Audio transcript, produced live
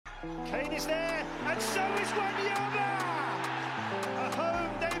Kane is there, and so is Wanyama! A home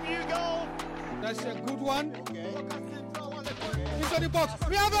debut goal. That's a good one. Into the box.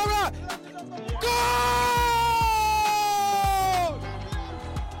 We have a goal!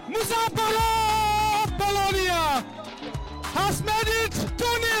 Musa Bologna has made it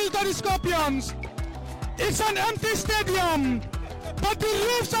 2-0 to the Scorpions. It's an empty stadium, but the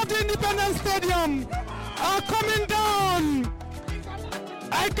roofs of the Independence Stadium are coming down.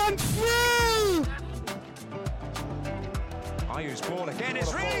 I can feel. Ayu's ball again.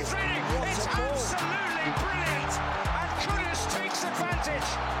 It's really thrilling. It's absolutely brilliant. And Kudus takes advantage.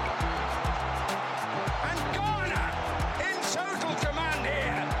 And Ghana in total command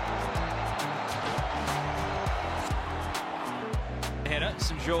here. Header,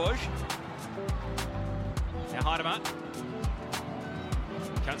 St. George. Now Heidemann.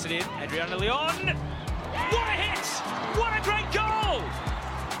 Cuts it in. Adriana Leon. What a hit! What a great goal!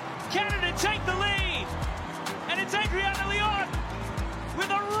 Canada take the lead. And it's Adriana Leon with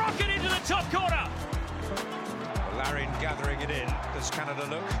a rocket into the top corner. Larin gathering it in. Does Canada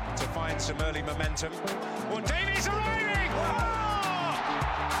look to find some early momentum? Well, Davies arriving!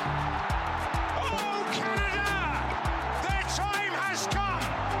 Oh, Canada! Their time has come!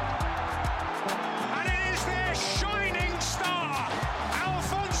 And it is their shining star,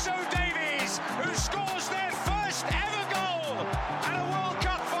 Alphonso Davies, who scores their first ever goal at a World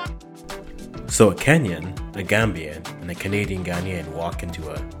Cup final. So a Kenyan, a Gambian, and a Canadian Ghanaian walk into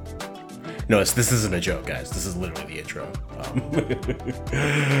a... No, this isn't a joke, guys. This is literally the intro.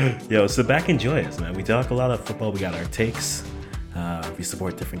 Yo, sit back and enjoy us, man. We talk a lot of football. We got our takes. We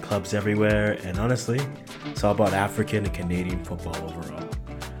support different clubs everywhere. And honestly, it's all about African and Canadian football overall.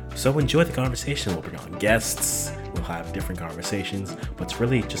 So enjoy the conversation. We'll bring on guests. We'll have different conversations. But it's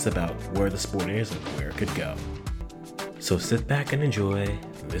really just about where the sport is and where it could go. So sit back and enjoy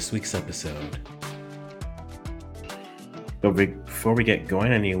this week's episode. But before we get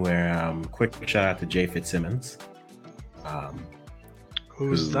going anywhere, quick shout out to Jay Fitzsimmons.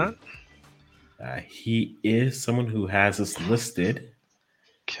 Who's that? He is someone who has us listed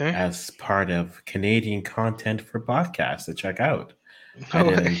as part of Canadian content for podcasts to check out.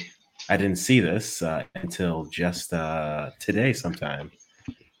 I didn't see this until just today sometime.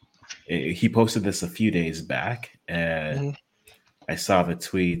 He posted this a few days back, and I saw the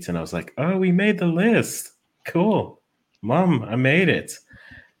tweet, and I was like, oh, we made the list. Cool. Mom, I made it.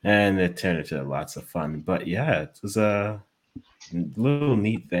 And it turned into lots of fun. But yeah, it was a little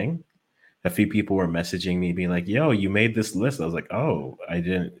neat thing. A few people were messaging me being like, yo, you made this list. I was like, oh, I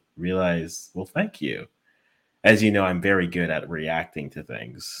didn't realize. Well, thank you. As you know, I'm very good at reacting to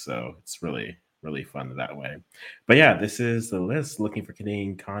things. So it's really, really fun that way. But yeah, this is the list looking for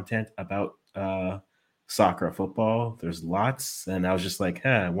Canadian content about soccer or football. There's lots. And I was just like,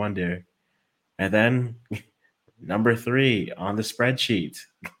 I wonder. And then... Number 3 on the spreadsheet,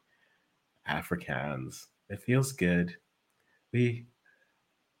 Afrikaans. It feels good.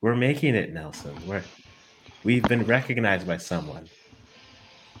 We're making it, Nelson. We've been recognized by someone.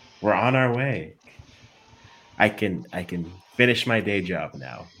 We're on our way. I can finish my day job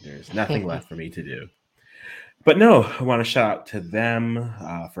now. There's nothing left for me to do. But no, I want to shout out to them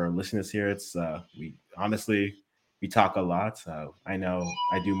for listening to us here. It's we talk a lot. I know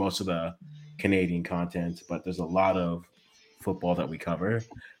I do most of the Canadian content, but there's a lot of football that we cover.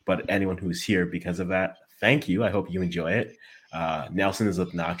 But anyone who's here because of that, thank you. I hope you enjoy it. Nelson is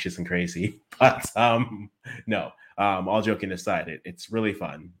obnoxious and crazy, but no. All joking aside, it's really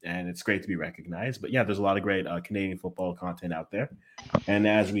fun and it's great to be recognized. But yeah, there's a lot of great Canadian football content out there. And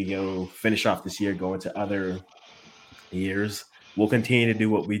as we finish off this year, go into other years, we'll continue to do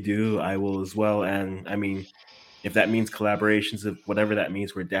what we do. I will as well. And I mean, if that means collaborations, if whatever that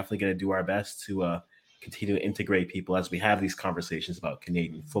means, we're definitely going to do our best to continue to integrate people as we have these conversations about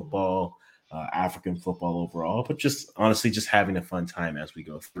Canadian football, African football overall, but just honestly, just having a fun time as we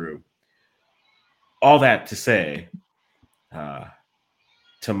go through. All that to say,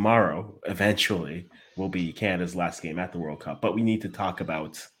 tomorrow, eventually, will be Canada's last game at the World Cup, but we need to talk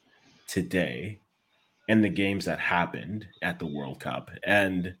about today and the games that happened at the World Cup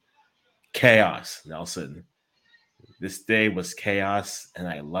and chaos, Nelson. This day was chaos, and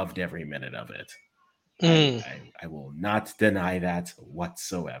I loved every minute of it. I will not deny that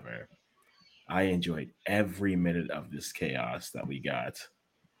whatsoever. I enjoyed every minute of this chaos that we got.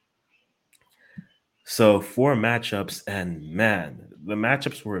 So 4 matchups, and man, the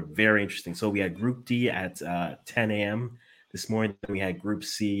matchups were very interesting. So we had Group D at 10 a.m. this morning. We had Group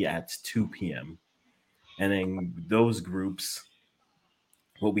C at 2 p.m. And in those groups,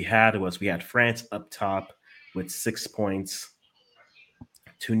 what we had France up top with 6 points.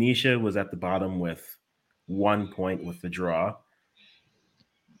 Tunisia was at the bottom with 1 point with the draw.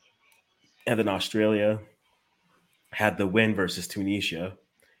 And then Australia had the win versus Tunisia.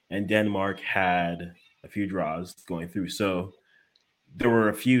 And Denmark had a few draws going through. So there were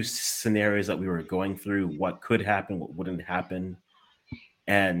a few scenarios that we were going through, what could happen, what wouldn't happen.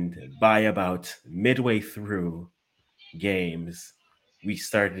 And by about midway through games, we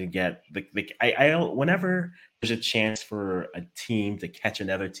started to get whenever there's a chance for a team to catch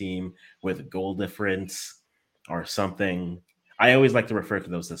another team with a goal difference or something, I always like to refer to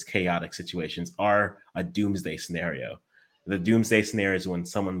those as chaotic situations, are a doomsday scenario. The doomsday scenario is when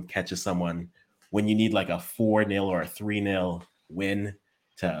someone catches someone when you need like a 4-0 or a 3-0 win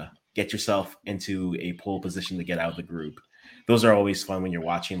to get yourself into a pole position to get out of the group. Those are always fun when you're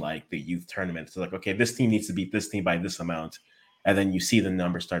watching like the youth tournament. It's like, okay, this team needs to beat this team by this amount. And then you see the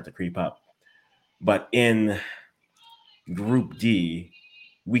numbers start to creep up. But in Group D,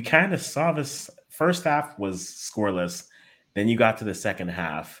 we kind of saw this. First half was scoreless. Then you got to the second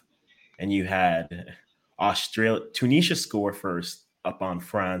half, and you had Tunisia score first up on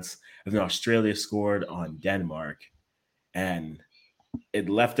France, and then Australia scored on Denmark. And it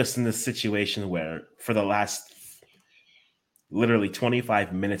left us in this situation where for the last literally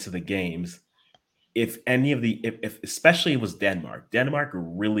 25 minutes of the games, if especially it was Denmark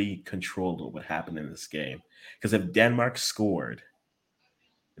really controlled what would happen in this game. Because if Denmark scored,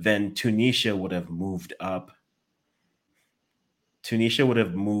 then Tunisia would have moved up. Tunisia would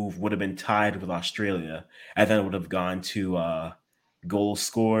have been tied with Australia, and then would have gone to goals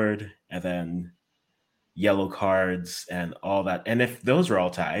scored, and then yellow cards and all that. And if those were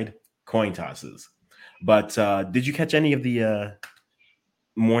all tied, coin tosses. But did you catch any of the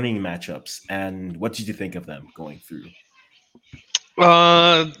morning matchups, and what did you think of them going through?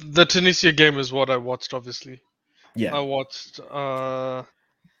 The Tunisia game is what I watched, obviously. Yeah. I watched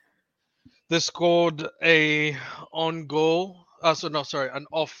they scored an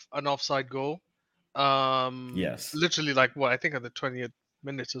offside goal. Yes. Literally like what, I think at the 20th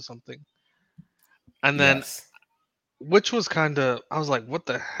minute or something. And then Yes. which was kind of, I was like, what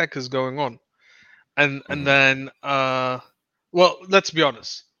the heck is going on? And then well, let's be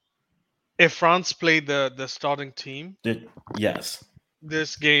honest. If France played the starting team, yes,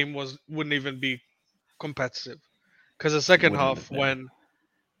 this game wouldn't even be competitive. Because the second half, when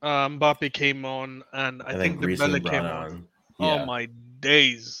Mbappe came on and I think Dembele came on, yeah. Oh my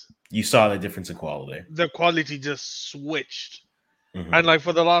days! You saw the difference in quality. The quality just switched, and like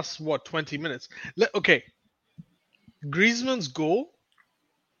for the last 20 minutes. Okay, Griezmann's goal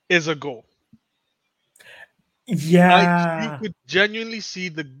is a goal. Yeah, you could genuinely see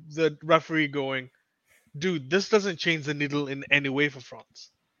the referee going, dude, this doesn't change the needle in any way for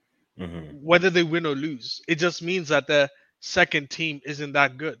France. Whether they win or lose, it just means that their second team isn't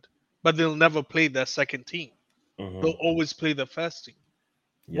that good, but they'll never play their second team. They'll always play the first team.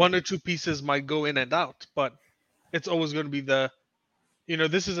 Yeah. One or two pieces might go in and out, but it's always going to be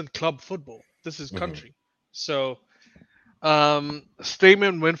this isn't club football. This is country. So,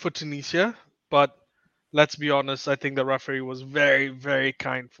 statement win for Tunisia, but let's be honest, I think the referee was very, very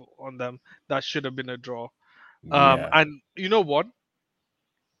kind on them. That should have been a draw. And you know what?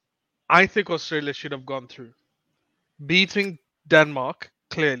 I think Australia should have gone through. Beating Denmark,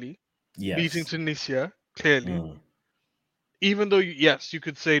 clearly. Yes. Beating Tunisia, clearly. Even though, yes, you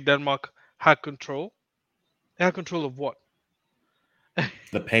could say Denmark had control. They had control of what?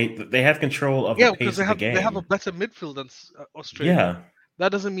 They have control of the pace of the game. They have a better midfield than Australia. Yeah.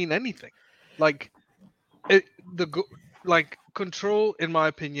 That doesn't mean anything. Control, in my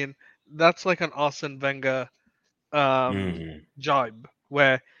opinion, that's like an Arsene Wenger jibe,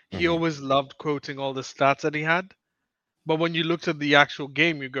 where he always loved quoting all the stats that he had. But when you looked at the actual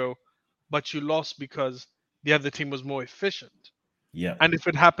game, you go, but you lost because the other team was more efficient. Yeah. And if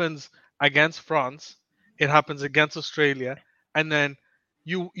it happens against France, it happens against Australia, and then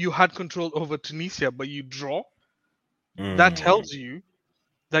you had control over Tunisia, but you draw, that tells you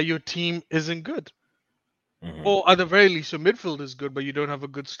that your team isn't good. Or at the very least, your midfield is good, but you don't have a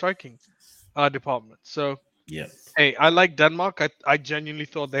good striking department. So, hey, I like Denmark. I genuinely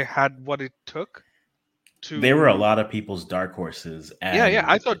thought they had what it took. They were a lot of people's dark horses. And yeah.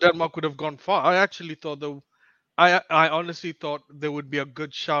 I thought Denmark would have gone far. I actually thought I honestly thought there would be a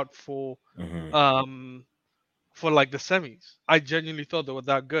good shout for like the semis. I genuinely thought they were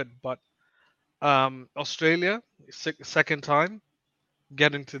that good. But Australia, second time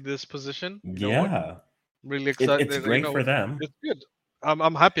getting to this position. Really excited. It's great for them. It's good.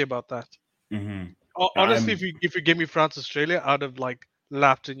 I'm happy about that. Honestly, if you gave me France, Australia, I'd have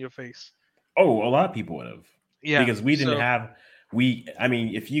laughed in your face. Oh, a lot of people would have. Yeah, because we didn't have I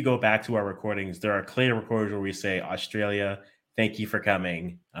mean, if you go back to our recordings, there are clear recordings where we say, Australia, thank you for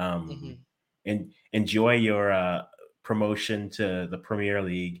coming. And enjoy your promotion to the Premier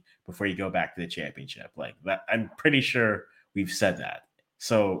League before you go back to the championship. Like that, I'm pretty sure we've said that.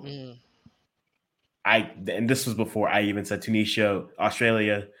 So and this was before I even said Tunisia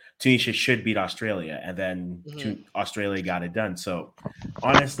should beat Australia, and then Australia got it done. So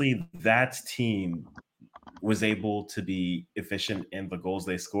honestly, that team was able to be efficient in the goals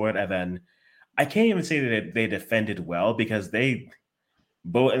they scored, and then I can't even say that they defended well because they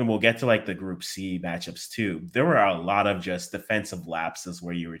both, and we'll get to like the Group C matchups too. There were a lot of just defensive lapses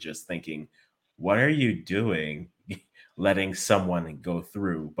where you were just thinking, "What are you doing, letting someone go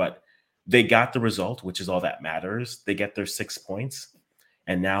through?" But they got the result, which is all that matters. They get their 6 points,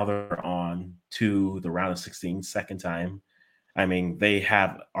 and now they're on to the round of 16, second time. I mean, they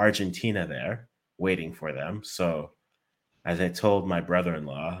have Argentina there waiting for them. So, as I told my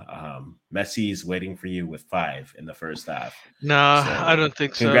brother-in-law, Messi's waiting for you with 5 in the first half. Nah, So, I don't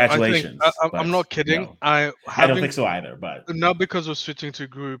think so. congratulations. I'm not kidding. No, I don't think so either. But not because we're switching to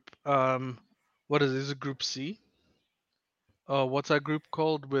group. What is it? Is it Group C? What's that group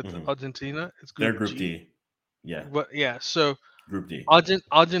called with Argentina? It's they're Group D. Yeah. But yeah, so Group D.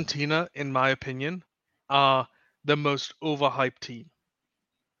 Argentina, in my opinion, are the most overhyped team.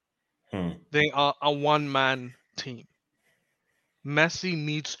 They are a one-man team. Messi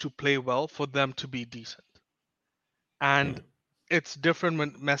needs to play well for them to be decent. And it's different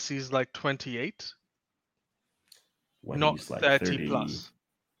when Messi's like 28, not he's like 30 plus.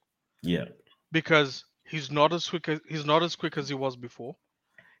 Yeah. Because he's not as quick as he was before.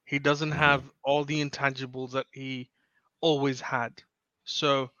 He doesn't have all the intangibles that he always had.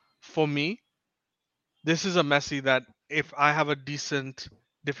 So for me, this is a Messi that if I have a decent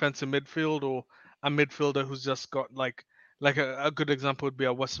defensive midfield or a midfielder who's just got like a good example would be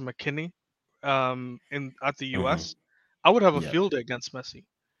a Weston McKennie at the US, I would have a field day against Messi.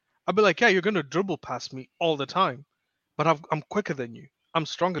 I'd be like, yeah, you're gonna dribble past me all the time, but I'm quicker than you. I'm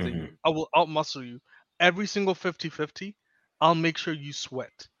stronger than you. I will outmuscle you. Every single 50-50, I'll make sure you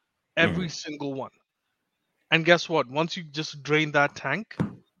sweat. Every single one. And guess what? Once you just drain that tank,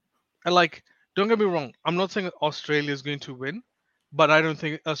 and like, don't get me wrong, I'm not saying Australia is going to win, but I don't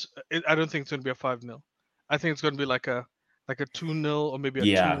think it's going to be a 5-0. I think it's going to be like a 2-0 or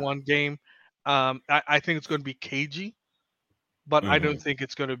maybe a 2-1 game. I think it's going to be cagey, but I don't think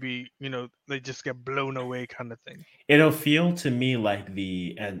it's going to be, they just get blown away kind of thing. It'll feel to me like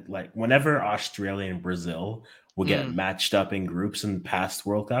whenever Australia and Brazil will get matched up in groups in past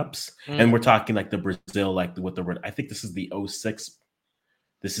World Cups, and we're talking like the Brazil, like with the, I think this is the 06.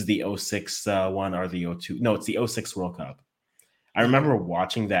 This is the 06 one or the 02. No, it's the 06 World Cup. I remember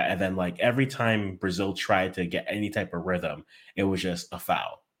watching that, and then like every time Brazil tried to get any type of rhythm, it was just a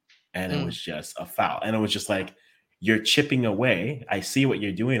foul. And it was just a foul. And it was just like, you're chipping away. I see what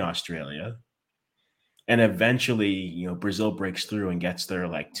you're doing, Australia. And eventually, Brazil breaks through and gets their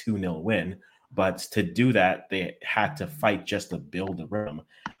like 2-0 win. But to do that, they had to fight just to build the rhythm.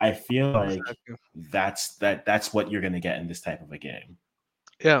 I feel like that's what you're going to get in this type of a game.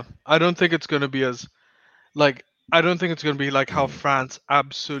 Yeah, I don't think it's going to be as like how France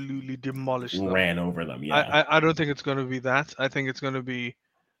absolutely demolished them. Ran over them. Yeah, I don't think it's going to be that. I think it's going to be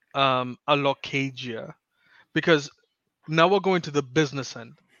a lot cagier, because now we're going to the business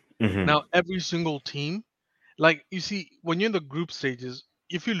end. Now every single team, like you see, when you're in the group stages,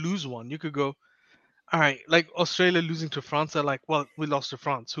 if you lose one, you could go, all right, like Australia losing to France, they're like, well, we lost to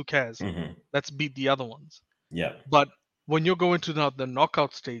France, who cares? Let's beat the other ones. Yeah. But when you're going to now the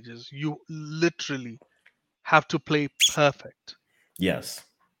knockout stages, you literally have to play perfect. Yes.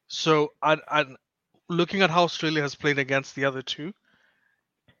 So I'm looking at how Australia has played against the other two,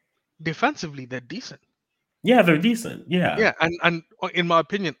 defensively, they're decent. Yeah, they're decent. Yeah. Yeah, and in my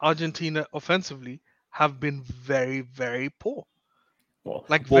opinion, Argentina offensively have been very, very poor. Well,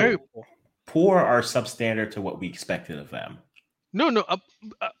 very poor. Poor are substandard to what we expected of them. No.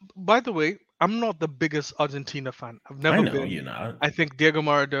 By the way, I'm not the biggest Argentina fan. I've never been. You're not. I think Diego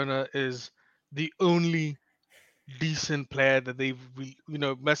Maradona is the only decent player that they've,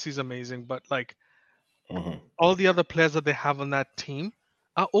 Messi's amazing, but like all the other players that they have on that team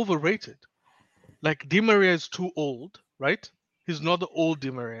are overrated. Like Di Maria is too old, right? He's not the old Di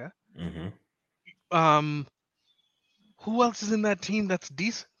Maria. Who else is in that team that's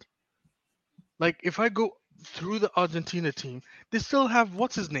decent? Like if I go through the Argentina team, they still have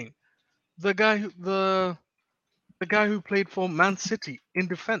what's his name, the guy who played for Man City in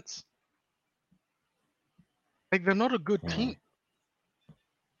defense. Like they're not a good team.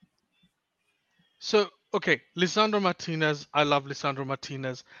 So Okay, Lisandro Martinez. I love Lisandro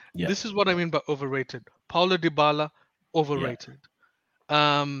Martinez. Yeah. This is what I mean by overrated. Paulo Dybala, overrated.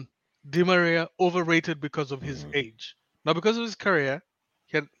 Di Maria, overrated because of his age. Now, because of his career,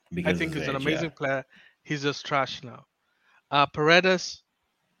 I Because think of he's his an age, amazing player. He's just trash now. Paredes,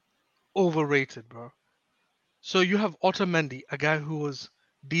 overrated, bro. So you have Otamendi, a guy who was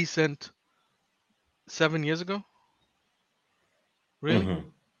decent 7 years ago. Really? Mm-hmm.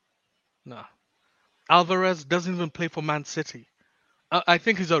 Nah. Alvarez doesn't even play for Man City. I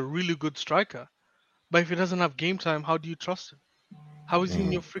think he's a really good striker, but if he doesn't have game time, how do you trust him? How is he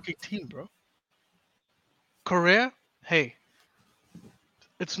in your freaking team, bro? Correa, hey,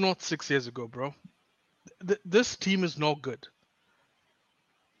 it's not 6 years ago, bro. This team is not good.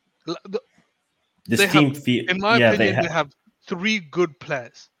 This They team, have, in my yeah, opinion, they have three good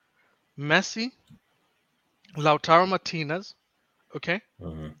players: Messi, Lautaro Martinez, okay,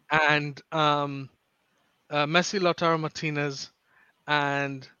 and Messi, Lautaro Martinez,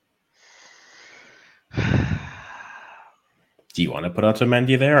 and Do you want to put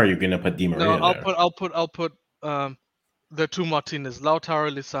Otamendi there, or are you going to put Di Maria no, there? I'll put the two Martinez,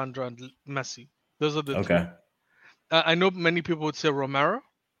 Lautaro, Lisandro, and Messi. Those are the three. Okay. I know many people would say Romero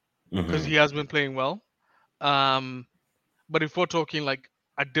because he has been playing well. But if we're talking like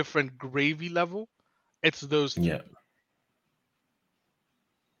a different gravy level, it's those three. Yeah.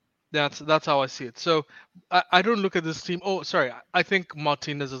 That's how I see it. So I don't look at this team. Oh, sorry. I think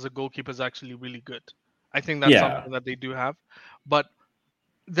Martinez as a goalkeeper is actually really good. I think that's something that they do have, but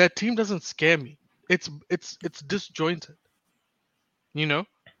their team doesn't scare me. It's disjointed. You know,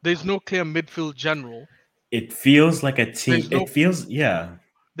 there's no clear midfield general. It feels like a team. No, it feels, yeah.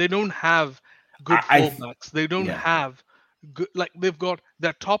 They don't have good fullbacks. They don't have good, like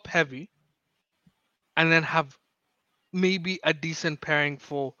they're top heavy, and then have maybe a decent pairing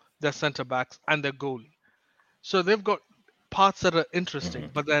for their center backs and their goalie. So they've got parts that are interesting,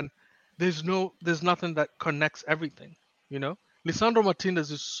 but then there's nothing that connects everything. You know, Lisandro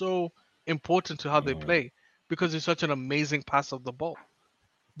Martinez is so important to how they play because he's such an amazing pass of the ball.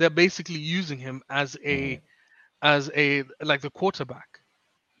 They're basically using him as a like the quarterback,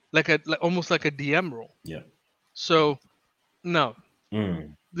 like almost like a DM role. Yeah. So no,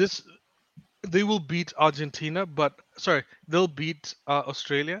 they will beat Argentina, but sorry, they'll beat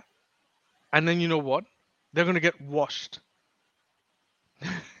Australia, and then you know what? They're gonna get washed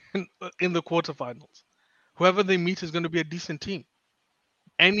in the quarterfinals. Whoever they meet is going to be a decent team.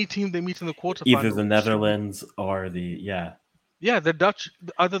 Any team they meet in the quarterfinals, either the Netherlands or the the Dutch,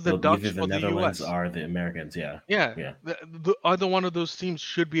 either the Dutch either the or Netherlands the US or the Americans. Yeah. Either one of those teams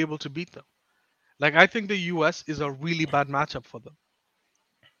should be able to beat them. Like I think the US is a really bad matchup for them.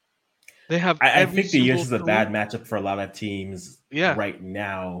 They have. I think the US is a bad matchup for a lot of teams. Yeah. Right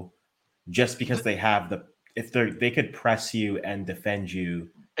now, just because they have they could press you and defend you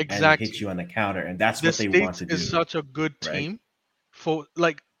and hit you on the counter, and that's what they want to do. Is such a good team for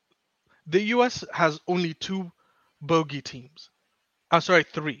like the US has only two bogey teams. Sorry,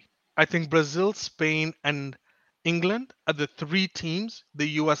 three. I think Brazil, Spain, and England are the three teams the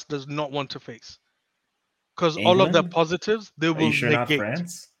US does not want to face. Because all of the positives they will negate. Not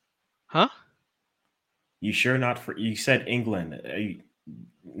France? Huh? You sure not for you said England.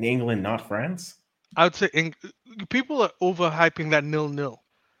 England, not France? I would say people are overhyping that 0-0.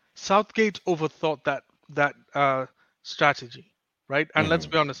 Southgate overthought that strategy, right? And let's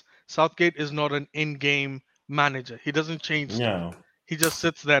be honest, Southgate is not an in-game manager. He doesn't change stuff. He just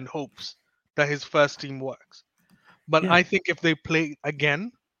sits there and hopes that his first team works. But I think if they play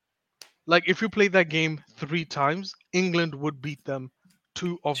again, like if you play that game 3 times, England would beat them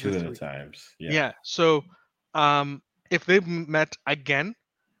 2 of the 3 times. Yeah. So if they met again,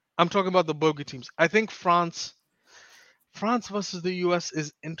 I'm talking about the bogey teams. I think France versus the US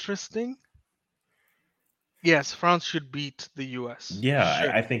is interesting. Yes, France should beat the US.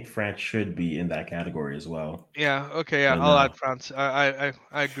 Yeah, I think France should be in that category as well. Yeah, okay, yeah, I'll add France. I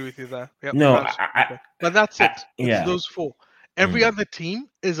agree with you there. Yep, no, but that's it. It's those 4. Every other team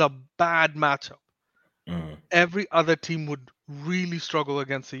is a bad matchup. Every other team would really struggle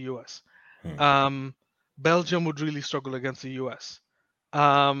against the US. Belgium would really struggle against the US.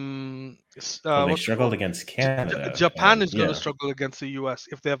 They struggled against Canada. Japan is going to struggle against the US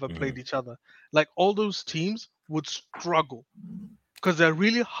if they ever played each other. Like all those teams would struggle because they're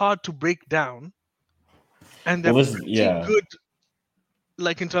really hard to break down, and they're pretty good,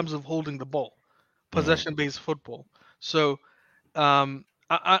 like in terms of holding the ball, possession-based football. So, you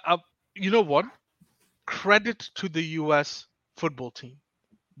know what? Credit to the US football team.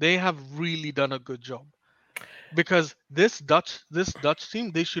 They have really done a good job. because this Dutch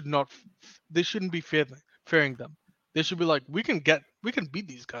team, they shouldn't be fearing them. They should be like, we can beat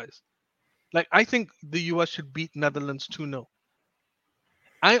these guys. Like, I think the US should beat Netherlands 2-0.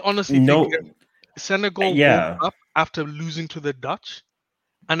 I honestly think No, Senegal yeah. woke up after losing to the Dutch,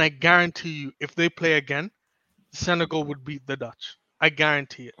 and I guarantee you, if they play again, Senegal would beat the Dutch. I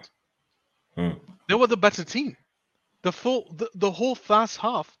guarantee it. They were the better team. The whole first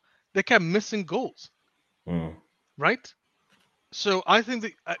half, they kept missing goals. Right? So I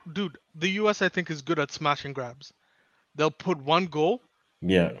think the US, I think, is good at smash and grabs. They'll put one goal,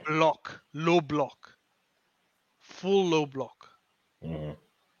 Yeah. low block, full low block,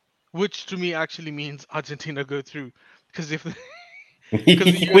 which to me actually means Argentina go through, because if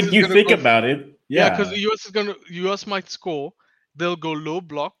When you think about it, because the US might score, they'll go low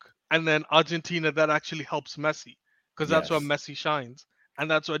block, and then Argentina, that actually helps Messi, because that's where Messi shines,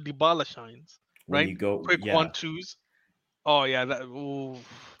 and that's where Dybala shines. when Right? you go Quick 1-2s. Oh yeah,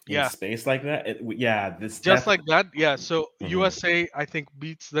 in space like that, like that. Yeah. So USA, I think,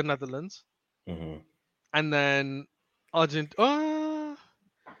 beats the Netherlands, and then Argentina.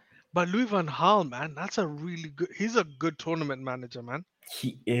 But Louis van Gaal, man, that's a really good. He's a good tournament manager, man.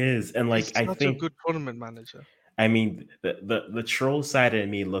 He is, and like, He's I such think a good tournament manager. I mean, the troll side in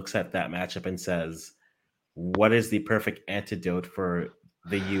me looks at that matchup and says, what is the perfect antidote for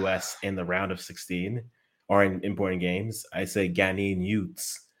the US in the round of 16 or in important games? I say Ghanaian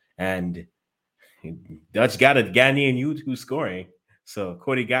youths, and Dutch got a Ghanaian youth who's scoring. So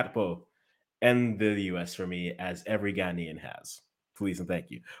Cody Gakpo and the US for me, as every Ghanaian has. Please and thank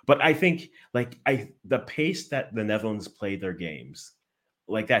you. But I think the pace that the Netherlands played their games,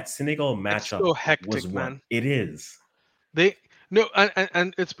 like that Senegal matchup, so hectic, was one. man. It is.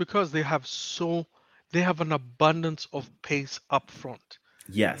 And it's because they have an abundance of pace up front.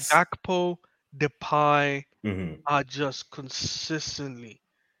 Yes. Gakpo, Depay are just consistently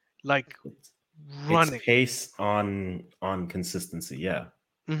running. It's pace on consistency, yeah.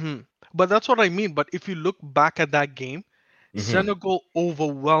 But that's what I mean. But if you look back at that game, Senegal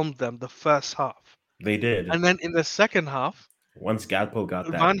overwhelmed them the first half. They did. And then in the second half, once Gakpo got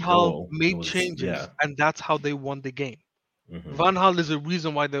that Van Gaal goal, made changes, and that's how they won the game. Van Gaal is the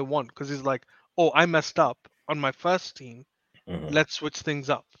reason why they won, because he's like, oh, I messed up on my first team. Let's switch things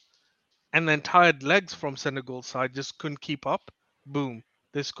up. And then tired legs from Senegal's side just couldn't keep up. Boom.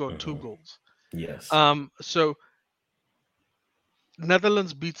 They scored 2 goals. Yes. So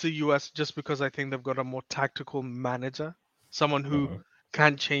Netherlands beats the US just because I think they've got a more tactical manager, someone who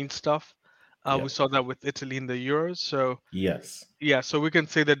can change stuff. We saw that with Italy in the Euros. So yes. Yeah, so we can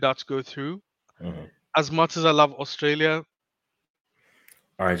say the Dutch go through. As much as I love Australia,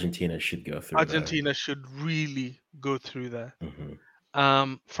 Argentina should go through. Argentina should really go through there.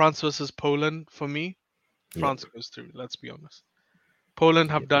 France versus Poland, for me, France goes through. Let's be honest.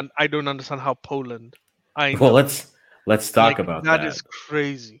 Poland have done. I don't understand how Poland. Well, let's talk about that. That is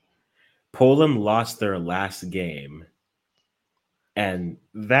crazy. Poland lost their last game, and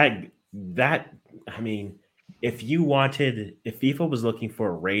that I mean, if FIFA was looking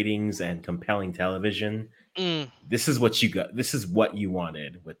for ratings and compelling television, this is what you got. This is what you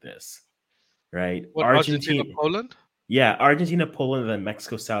wanted with this, right? Argentina, Poland. Yeah, Argentina, Poland, and then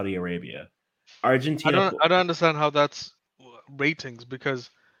Mexico, Saudi Arabia. Argentina. I don't understand how that's ratings, because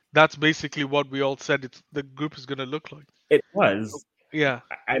that's basically what we all said the group is going to look like. It was. Yeah.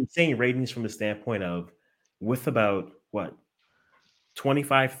 I'm saying ratings from the standpoint of, with about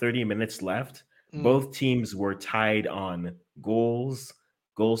 25, 30 minutes left, both teams were tied on goals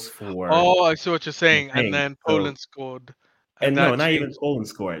for. Oh, I see what you're saying. And then Poland scored. And no, not even Poland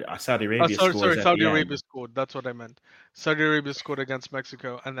scored. Saudi Arabia scored. Sorry, Saudi Arabia scored. That's what I meant. Saudi Arabia scored against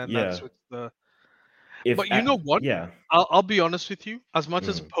Mexico, and then that's with the. But you know what? Yeah. I'll be honest with you. As much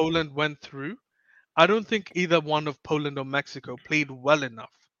as Poland went through, I don't think either one of Poland or Mexico played well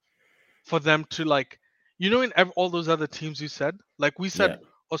enough for them to in all those other teams you said, we said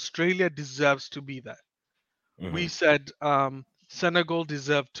Australia deserves to be there. We said Senegal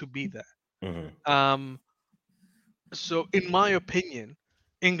deserved to be there. So in my opinion,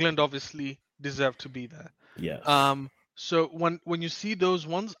 England obviously deserved to be there. Yes. So when you see those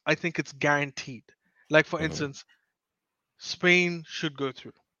ones, I think it's guaranteed. Like, for instance, Spain should go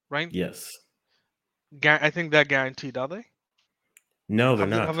through, right? Yes. I think they're guaranteed, are they? No, they're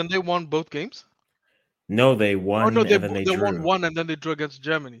not. Haven't they won both games? No, they won. Oh, no, they drew. won one, and then they drew against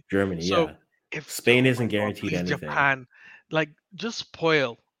Germany. So if Spain isn't guaranteed anything, Japan, just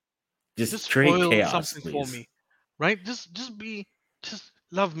spoil. Just create chaos, something please. for me, right? Just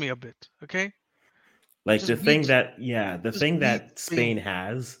love me a bit, okay? The thing that Spain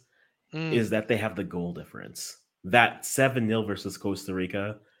has is that they have the goal difference. That 7-0 versus Costa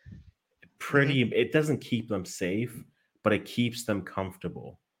Rica, it doesn't keep them safe, but it keeps them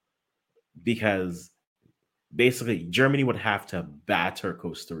comfortable. Because basically Germany would have to batter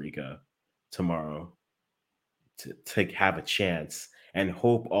Costa Rica tomorrow to have a chance, and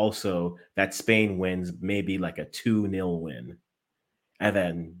hope also that Spain wins maybe like a 2-0 win. And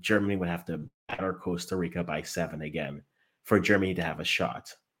then Germany would have to batter Costa Rica by 7 again for Germany to have a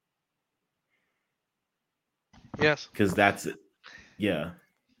shot. Yes. Because that's it. Yeah.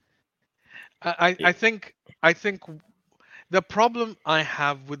 I think the problem I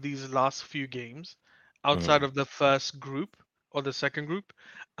have with these last few games, outside of the first group or the second group,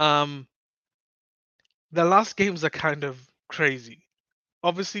 the last games are kind of crazy.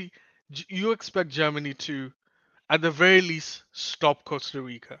 Obviously, you expect Germany to, at the very least, stop Costa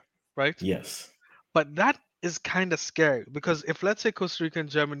Rica, right? Yes. But that is kind of scary because if, let's say, Costa Rica and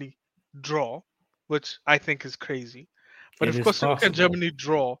Germany draw, which I think is crazy, but It if is Costa Rica and possible. Germany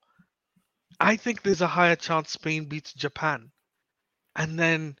draw, I think there's a higher chance Spain beats Japan. And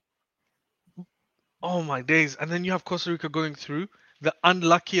then, oh my days, and then you have Costa Rica going through, the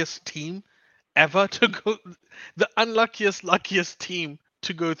unluckiest team ever to go, the luckiest team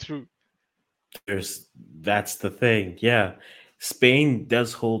to go through. That's the thing. Yeah. Spain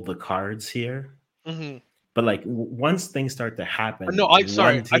does hold the cards here. But like once things start to happen, No, I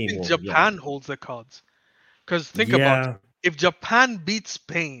think will, Japan holds the cards. Because think about it. If Japan beats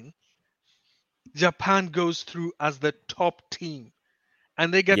Spain, Japan goes through as the top team.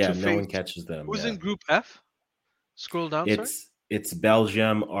 And they get to face, no one catches them. Who's in Group F? Scroll down, It's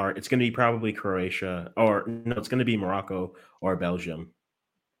Belgium, or it's going to be probably Croatia, or no, it's going to be Morocco or Belgium.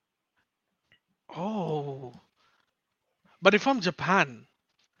 Oh. But if I'm Japan,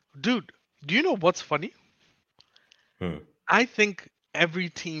 dude, do you know what's funny? I think every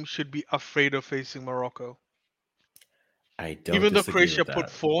team should be afraid of facing Morocco. I don't. Even though Croatia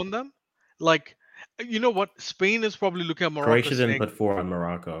put 4 on them, like, you know what? Spain is probably looking at Morocco. Croatia didn't put 4 on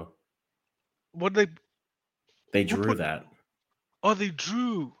Morocco. What they drew that. Oh, they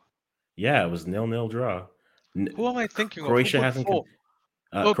drew. Yeah, it was 0-0 draw. Who am I thinking Croatia of? hasn't.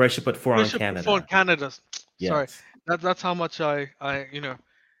 Croatia put 4 on Canada. 4 on Canada. Yes. Sorry, that's how much I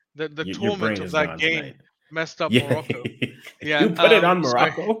the torment of that game tonight. Messed up Morocco. Yeah, you put it on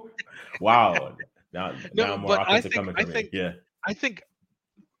Morocco. Wow. Now Morocco's coming for me. Yeah. I think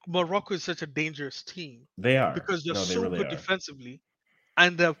Morocco is such a dangerous team. They are. Because they're so good defensively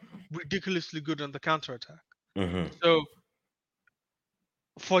and they're ridiculously good on the counterattack. So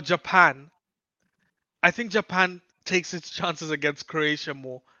for Japan, I think Japan takes its chances against Croatia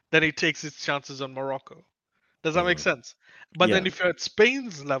more than it takes its chances on Morocco. Does that make sense? But then if you're at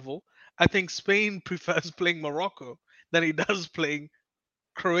Spain's level, I think Spain prefers playing Morocco than it does playing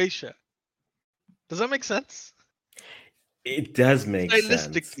Croatia. Does that make sense? It does make sense.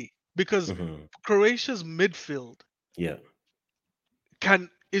 Stylistically, because Croatia's midfield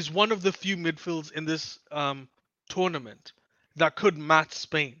is one of the few midfields in this tournament that could match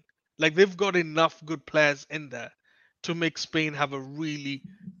Spain. Like, they've got enough good players in there to make Spain have a really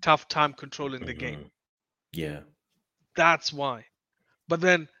tough time controlling the game. Yeah. That's why. But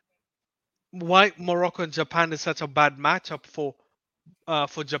then why Morocco and Japan is such a bad matchup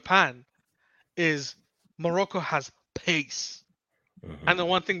for Japan is Morocco has pace. And the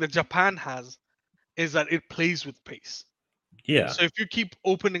one thing that Japan has is that it plays with pace. Yeah. So if you keep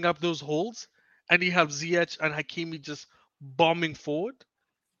opening up those holes and you have Ziyech and Hakimi just bombing forward,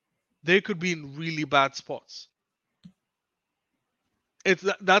 they could be in really bad spots.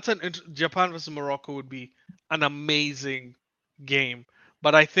 Japan versus Morocco would be an amazing game.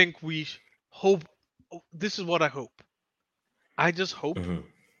 But I think we hope, this is what I hope. I just hope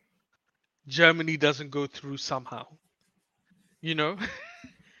Germany doesn't go through somehow. You know?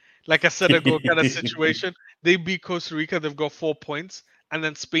 Like I said, a goal kind of situation. They beat Costa Rica, they've got 4 points, and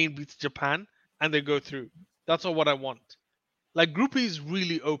then Spain beats Japan, and they go through. That's all what I want. Like, Group E is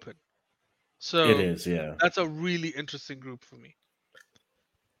really open. So it is, yeah. That's a really interesting group for me.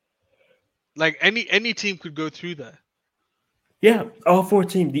 Like, any team could go through there. Yeah, all 4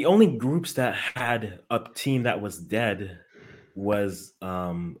 teams. The only groups that had a team that was dead was A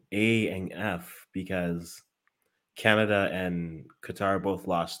and F, because Canada and Qatar both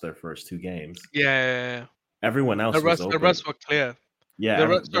lost their first 2 games. Yeah. Everyone else was open. The rest were clear.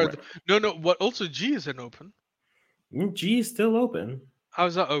 Yeah. No. What? Also, G isn't open. G is still open. How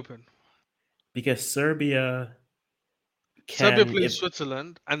is that open? Because Serbia plays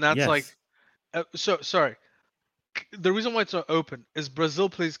Switzerland, and that's like. Sorry. The reason why it's not open is Brazil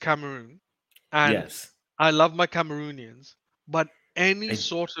plays Cameroon, and I love my Cameroonians, but any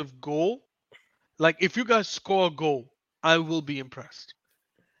sort of goal, like if you guys score a goal, I will be impressed.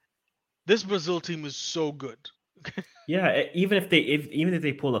 This Brazil team is so good. Yeah, even if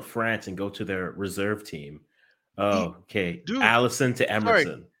they pull a France and go to their reserve team, oh, okay, Dude, Allison to sorry,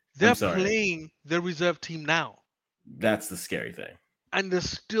 Emerson. they're playing their reserve team now, That's the scary thing. and they're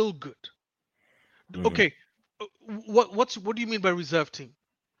still good. Okay, what do you mean by reserve team,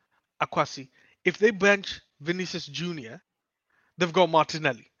 Akwasi? If they bench Vinicius Jr., they've got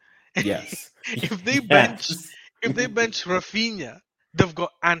Martinelli. Yes. if they bench Rafinha, they've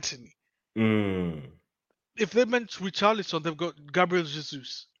got Anthony. If they bench Richarlison, they've got Gabriel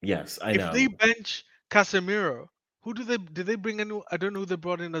Jesus. Yes, I know. If they bench Casemiro, did they bring any? I don't know who they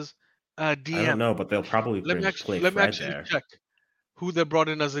brought in as DM. I don't know, but they'll probably Let me actually check who they brought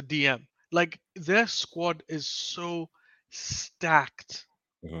in as a DM. Like their squad is so stacked.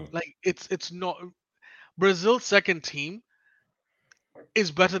 Like it's not Brazil's second team is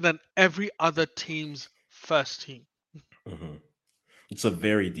better than every other team's first team. It's a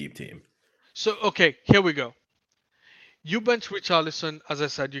very deep team. So okay, here we go. You bench Richarlison, as I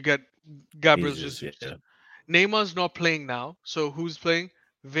said, you get Gabriel Jesus. Yeah. Neymar's not playing now, so who's playing?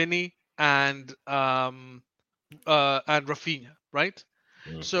 Vinny and Rafinha, right?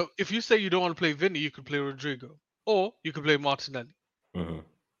 So if you say you don't want to play Vinny, you could play Rodrigo, or you could play Martinelli.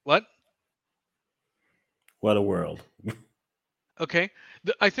 What? What a world. Okay,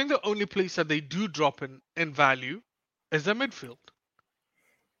 I think the only place that they do drop in value is their midfield,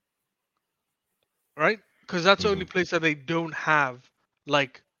 right? Because that's the only place that they don't have,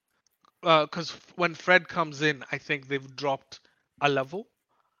 like, because when Fred comes in, I think they've dropped a level.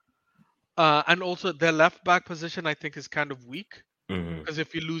 And also their left back position, I think, is kind of weak. Because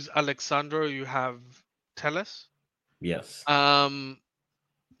if you lose Alexandro, you have Telles. Yes.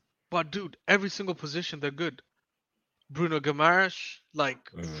 But dude, every single position they're good. Bruno Guimaraes,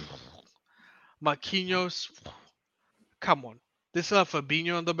 like Marquinhos. Come on, they still have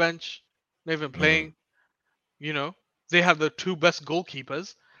Fabinho on the bench. They've been playing. You know, they have the two best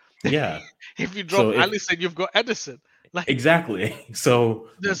goalkeepers. Yeah. If you drop Alisson, you've got Edison. Like exactly. So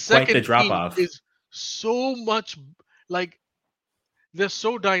the second the drop team off is so much like they're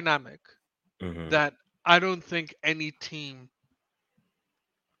so dynamic that I don't think any team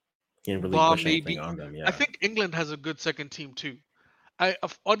can really push anything on them. Yeah. I think England has a good second team too.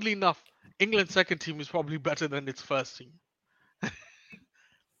 Oddly enough, England's second team is probably better than its first team.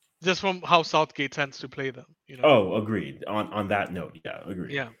 Just from how Southgate tends to play them, you know. Oh, agreed. On that note, yeah,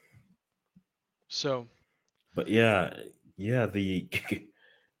 agreed. Yeah. So. But yeah, the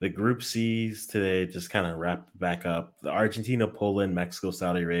Group C's today just kind of wrapped back up. The Argentina, Poland, Mexico,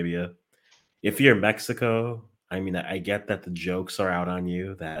 Saudi Arabia. If you're Mexico, I mean, I get that the jokes are out on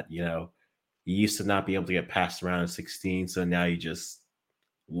you that, you know, you used to not be able to get past round of 16, so now you just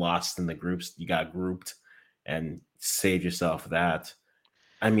lost in the groups. You got grouped and saved yourself that.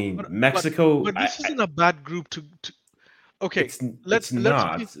 I mean, Mexico. But this isn't a bad group to okay, let's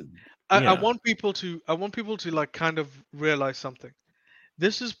not. I want people to like kind of realize something.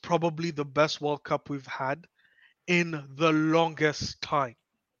 This is probably the best World Cup we've had in the longest time.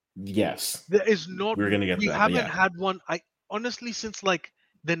 Yes. There is not. We haven't had one. I honestly since like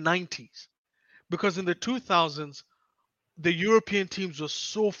the 90s, because in the 2000s, the European teams were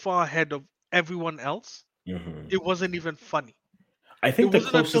so far ahead of everyone else. It wasn't even funny. I think the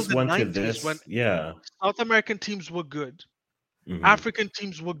closest one to this, when South American teams were good, African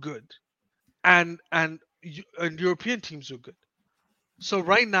teams were good, and European teams were good. So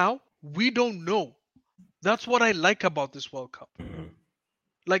right now we don't know. That's what I like about this World Cup.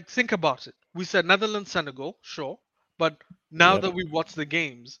 Like think about it. We said Netherlands, Senegal, sure, but now that we watch the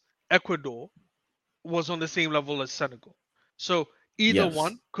games, Ecuador was on the same level as Senegal. So either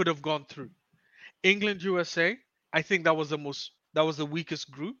one could have gone through. England, USA, I think that was the weakest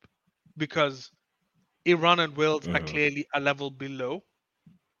group because Iran and Wales are clearly a level below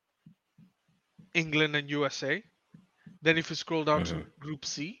England and USA. Then if you scroll down to Group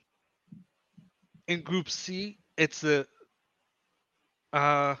C, in Group C, it's the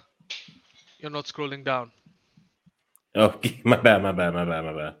you're not scrolling down. Oh, my bad.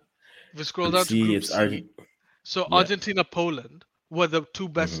 If you scroll down to Group C, so Argentina, Poland were the two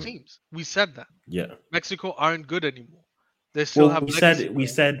best teams. We said that. Yeah. Mexico aren't good anymore. They still have.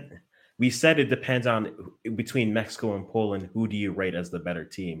 We said it depends on between Mexico and Poland. Who do you rate as the better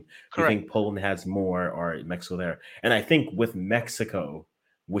team? Correct. Do you think Poland has more or Mexico there? And I think with Mexico,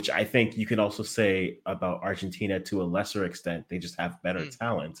 which I think you can also say about Argentina to a lesser extent, they just have better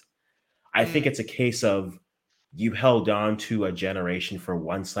talent. I think it's a case of you held on to a generation for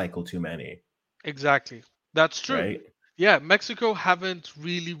one cycle too many. Exactly. That's true. Right? Yeah, Mexico haven't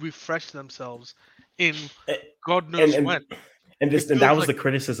really refreshed themselves in Eh, God and knows and when. and It this and that feels was like the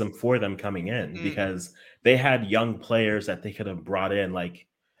criticism for them coming in mm, because they had young players that they could have brought in. Like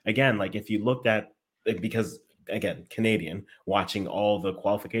again, like if you looked at because again, Canadian watching all the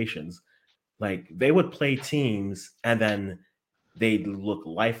qualifications, like they would play teams and then they'd look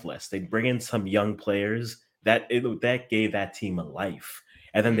lifeless. They'd bring in some young players that gave that team a life,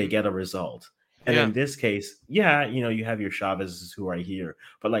 and then they mm, get a result. And yeah. in this case, yeah, you have your Chavez's who are here,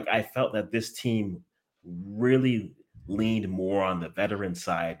 but like I felt that this team really leaned more on the veteran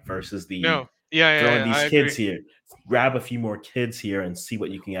side versus the No. Yeah, yeah, throwing yeah, I these agree. kids here, grab a few more kids here and see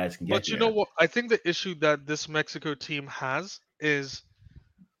what you guys can get But you know here. what? I think the issue that this Mexico team has is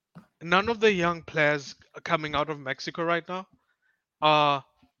none of the young players coming out of Mexico right now are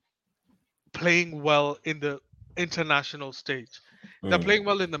playing well in the international stage. They're Mm, playing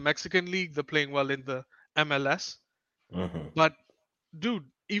well in the Mexican league, they're playing well in the MLS. mhm. But dude,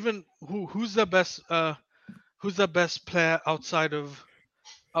 even who's the best player outside of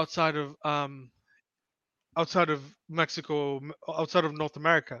outside of Mexico, outside of North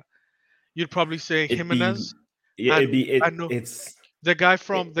America? You'd probably say It'd be Jimenez, yeah, and it'd be I it know it's the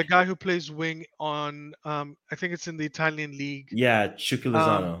it, guy who plays wing on I think it's in the Italian league. yeah, Chucky Um,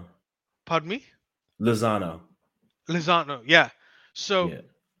 Lozano. pardon me, Lozano. Lozano. Yeah. So Yeah.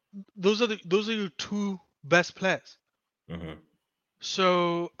 those are your two best players. Hmm.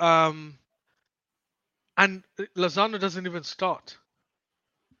 So and Lozano doesn't even start,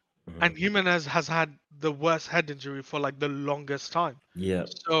 Hmm. and Jimenez has had the worst head injury for like the longest time. Yeah.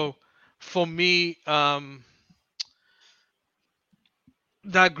 So for me,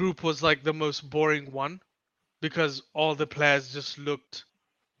 that group was like the most boring one because all the players just looked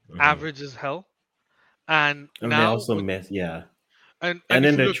Hmm. average as hell. And And they now also with miss yeah. and And if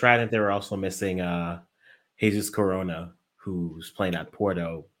then you the look Trident, they were also missing Jesus Corona, who's playing at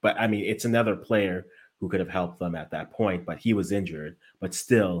Porto. But I mean, it's another player who could have helped them at that point, but he was injured. But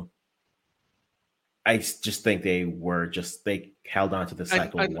still, just think they held on to the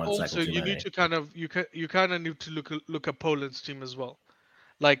cycle and one cycle also too you need many. to kind of you kind of need to look at Poland's team as well.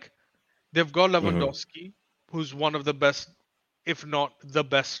 Like they've got Hmm. Lewandowski, who's one of the best, if not the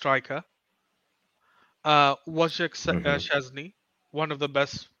best striker. Wojciech Hmm. Szczesny, one of the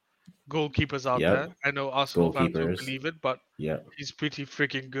best goalkeepers out there. Yep. I know Arsenal fans don't Goalkeepers. believe it, but Yep. he's pretty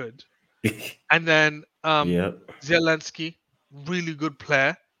freaking good. And then Yep. Zelensky, really good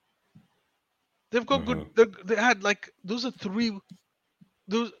player. They've got good. Hmm. They had like those three.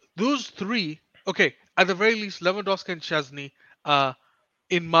 Okay, at the very least, Lewandowski and Szczesny,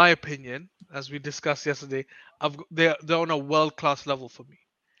 in my opinion, as we discussed yesterday, they're on a world class level for me.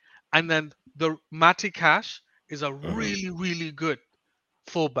 And then the Matty Cash is a Hmm. really good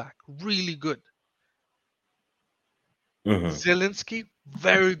fullback, really good. Hmm. Zelensky,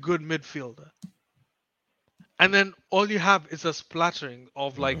 very good midfielder. And then all you have is a splattering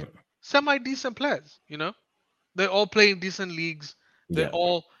of like Hmm. semi decent players, you know? They all play in decent leagues. They Yeah.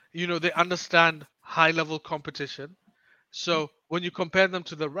 all, they understand high level competition. So when you compare them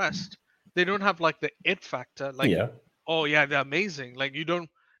to the rest, they don't have like the it factor. Like, Yeah. oh yeah, they're amazing. Like you don't.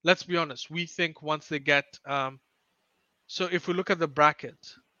 Let's be honest. We think once they get. So if we look at the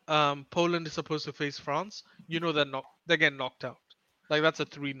bracket, Poland is supposed to face France. You know they're getting knocked out. Like that's a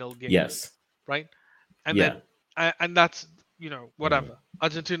 3-0 game, Yes. right? And then Yeah. and that's Hmm. whatever.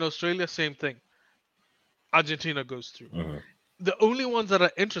 Argentina, Australia, same thing. Argentina goes through. Hmm. The only ones that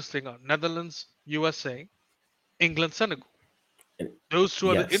are interesting are Netherlands, USA, England, Senegal. Those two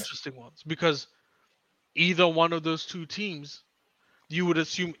are the Yes. interesting ones because either one of those two teams, you would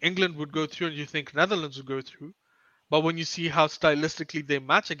assume England would go through and you think Netherlands would go through. But when you see how stylistically they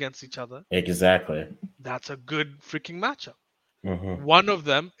match against each other, Exactly. that's a good freaking matchup. Hmm. One of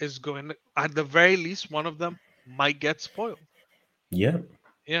them is going, at the very least, one of them might get spoiled. Yep.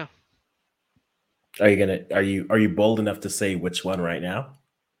 Yeah. Are you bold enough to say which one right now?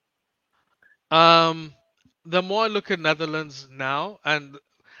 The more I look at Netherlands now, and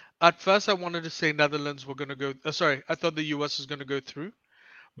at first I wanted to say Netherlands were going to go. Sorry, I thought the US was going to go through,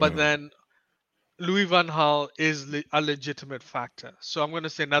 but Hmm. then Louis van Gaal is a legitimate factor. So I'm going to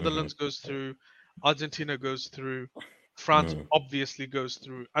say Hmm. Netherlands goes through, Argentina goes through, France Hmm. obviously goes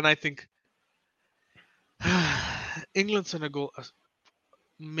through, and I think England Senegal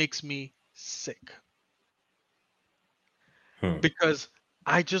makes me sick Hmm. because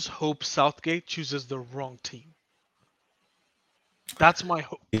I just hope Southgate chooses the wrong team. That's my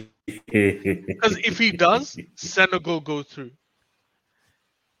hope. Because if he does, Senegal go through.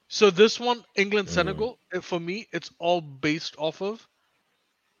 So this one, England Mm. Senegal, for me, it's all based off of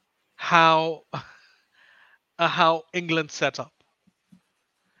how how England set up.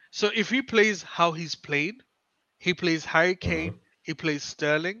 So if he plays how he's played, he plays Harry Kane, he plays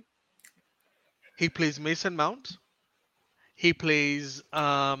Sterling, he plays Mason Mount, he plays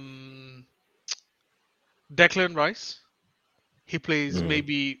Declan Rice, he plays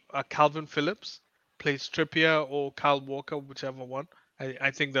maybe Calvin Phillips, plays Trippier or Kyle Walker, whichever one.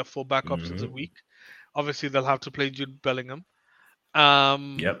 I think they're 4 back options a week. Obviously, they'll have to play Jude Bellingham.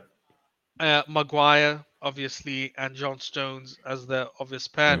 Yep. Maguire, obviously, and John Stones as the obvious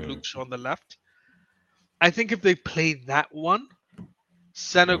pair, and Luke Shaw on the left. I think if they play that one,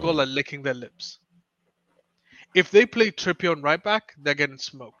 Senegal are licking their lips. If they play Trippier on right back, they're getting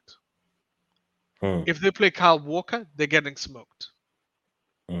smoked. If they play Kyle Walker, they're getting smoked.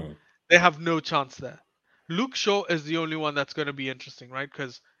 They have no chance there. Luke Shaw is the only one that's going to be interesting, right?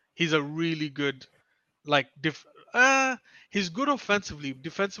 Because he's a really good, like, he's good offensively.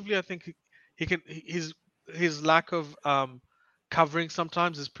 Defensively, I think he can. His lack of covering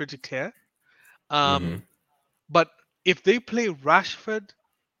sometimes is pretty clear. But if they play Rashford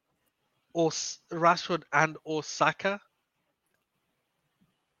and or Saka,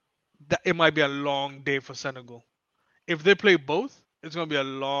 it might be a long day for Senegal. If they play both, it's going to be a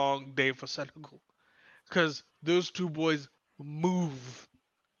long day for Senegal because those two boys move.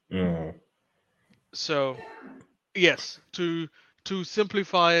 So, yes, to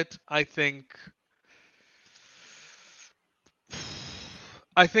simplify it, I think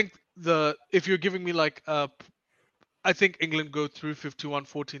if you're giving me like I think England go through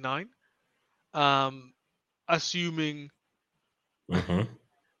 51-49, assuming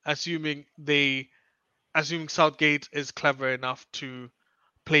Southgate is clever enough to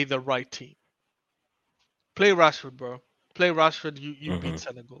play the right team. Play Rashford, bro. Play Rashford. You beat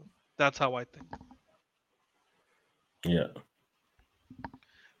Senegal. That's how I think. Yeah.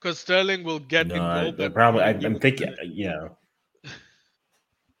 Because Sterling will get involved. I'm thinking, yeah.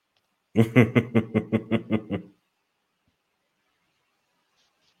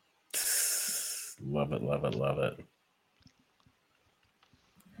 Love it.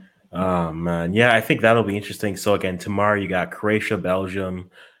 Oh man, yeah, I think that'll be interesting. So again, tomorrow you got Croatia, Belgium,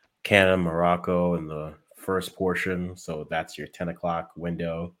 Canada, Morocco in the first portion. So that's your 10 o'clock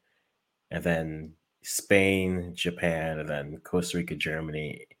window, and then Spain, Japan, and then Costa Rica,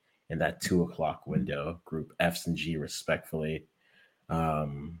 Germany in that 2 o'clock window. Group F's and G, respectfully.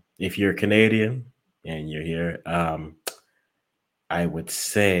 If you're Canadian and you're here, I would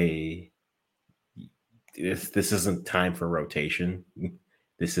say this isn't time for rotation.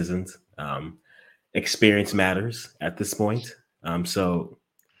 This isn't. Experience matters at this point. So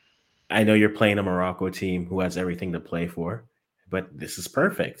I know you're playing a Morocco team who has everything to play for, but this is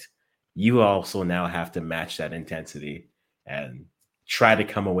perfect. You also now have to match that intensity and try to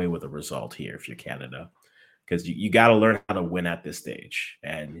come away with a result here if you're Canada. Because you got to learn how to win at this stage.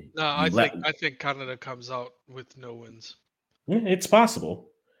 And no, I think Canada comes out with no wins. It's possible.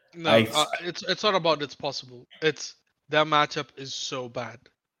 No, it's not about it's possible. It's their matchup is so bad.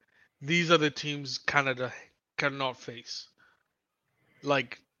 These are the teams Canada cannot face.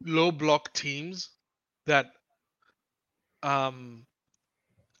 Like low block teams that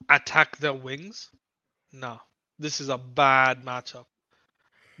attack their wings. No, this is a bad matchup.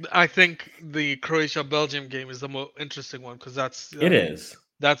 I think the Croatia-Belgium game is the more interesting one because that's it is.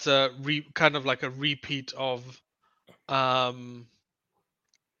 That's a kind of like a repeat of the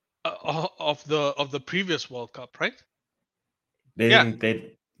previous World Cup, right?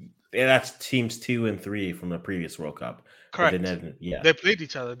 That's teams 2 and 3 from the previous World Cup. Correct. They played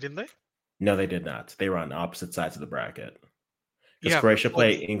each other, didn't they? No, they did not. They were on opposite sides of the bracket. Because Croatia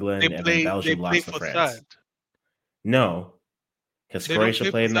played England and then Belgium lost to France. Third. No, because Croatia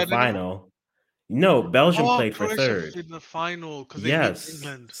played in the final. No, Belgium played for third. In the final because yes, they beat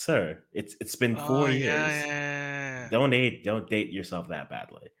England. Sir. It's been 4 years. Yeah. Don't date yourself that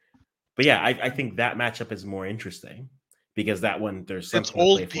badly. But yeah, I think that matchup is more interesting because that one there's something. It's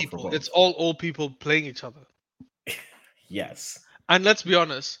old people. It's all old people playing each other. Yes. And let's be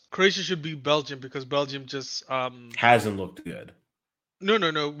honest, Croatia should beat Belgium because Belgium just hasn't looked good.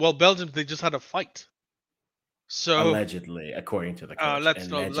 No. Well, Belgium they just had a fight. So allegedly, according to the coach. Let's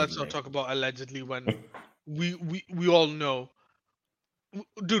not talk about allegedly when we all know.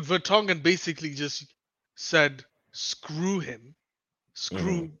 Dude, Vertonghen basically just said screw him.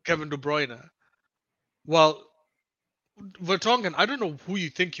 Screw Kevin De Bruyne. Well, Vertonghen, I don't know who you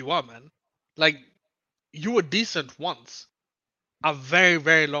think you are, man. Like, you were decent once, a very,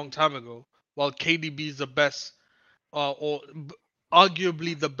 very long time ago, while KDB is the best, or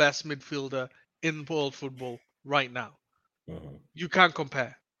arguably the best midfielder in world football right now. You can't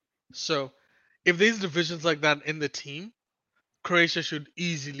compare. So, if there's divisions like that in the team, Croatia should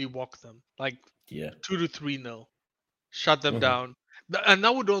easily walk them, like Yeah. 2-3-0, shut them Mhm. down, and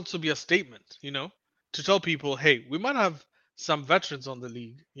that would also be a statement, to tell people, hey, we might have some veterans on the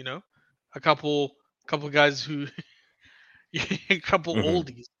league, a couple guys who, a couple Mhm.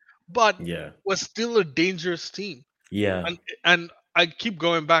 oldies, but Yeah. we're still a dangerous team. Yeah. And I keep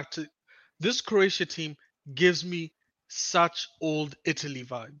going back to this Croatia team gives me such old Italy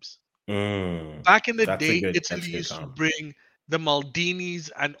vibes. Mm. Back in the That's a day, good. Italy That's a good used to comp. bring the Maldinis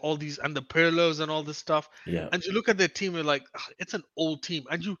and all these and the Pirlos and all this stuff. Yeah. And you look at their team, you're like, "Ah, it's an old team,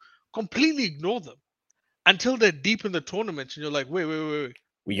 and you completely ignore them until they're deep in the tournament, and you're like, wait, Well,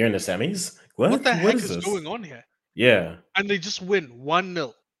 you're in the semis. what the What heck is is this? going on here? Yeah. And they just win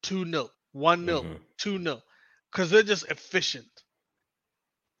 1-0, 2-0, 1-0, Mhm. 2-0, because they're just efficient.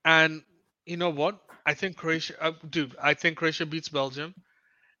 And you know what? I think Croatia beats Belgium.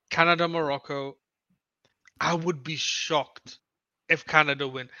 Canada, Morocco. I would be shocked if Canada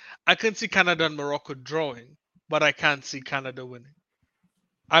win. I can see Canada and Morocco drawing, but I can't see Canada winning.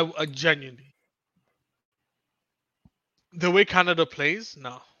 I genuinely. The way Canada plays,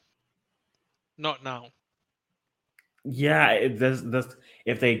 no. Not now. Yeah, it does.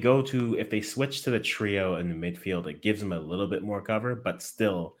 If they switch to the trio in the midfield, it gives them a little bit more cover, but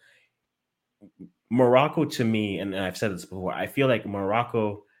still, Morocco to me, and I've said this before, I feel like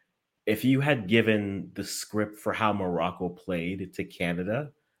Morocco, if you had given the script for how Morocco played to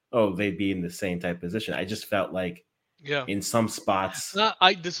Canada, oh, they'd be in the same type of position. I just felt like Yeah. in some spots,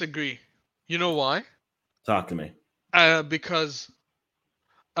 I disagree. You know why? talk to me. Because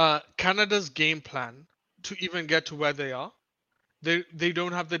Canada's game plan to even get to where they are, they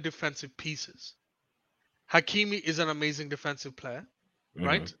don't have the defensive pieces. Hakimi is an amazing defensive player,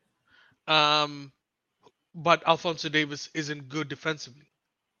 right? But Alphonso Davies isn't good defensively.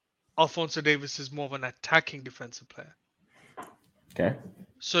 Alphonso Davies is more of an attacking defensive player. Okay.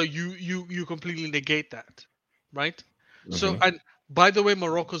 So you completely negate that, right? So, and by the way,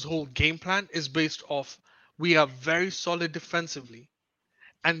 Morocco's whole game plan is based off we are very solid defensively,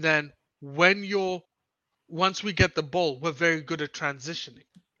 and then once we get the ball, we're very good at transitioning,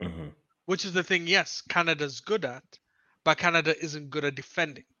 which is the thing. Yes, Canada's good at, but Canada isn't good at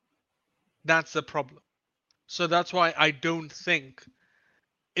defending. That's the problem. So that's why I don't think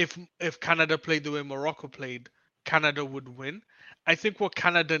if Canada played the way Morocco played, Canada would win. I think what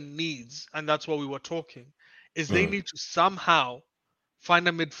Canada needs, and that's what we were talking, is they need to somehow find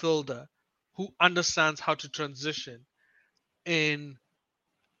a midfielder who understands how to transition in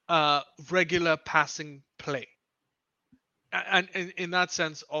regular passing play. And in that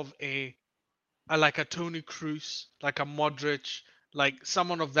sense of like a Tony Cruz, like a Modric, like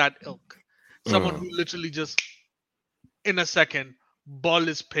someone of that ilk. Someone who literally just in a second, ball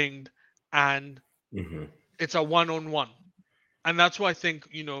is pinged and it's a one-on-one. And that's why I think,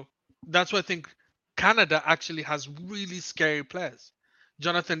 Canada actually has really scary players.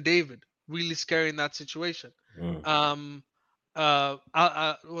 Jonathan David, really scary in that situation.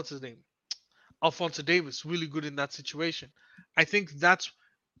 What's his name? Alphonso Davies, really good in that situation. I think that's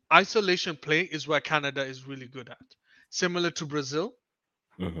isolation play is where Canada is really good at. Similar to Brazil.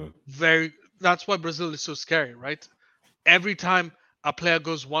 That's why Brazil is so scary, right? Every time a player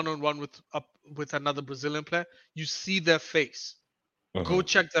goes one-on-one with another Brazilian player, you see their face. Go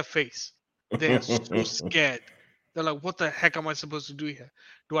check their face. They are so scared. They're like, "What the heck am I supposed to do here?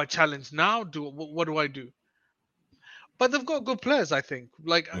 Do I challenge now? What do I do?" But they've got good players, I think.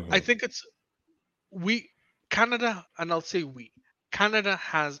 Like I think it's Canada, and I'll say Canada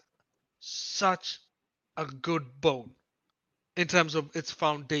has such a good bone in terms of its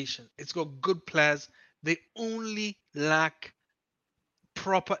foundation. It's got good players. They only lack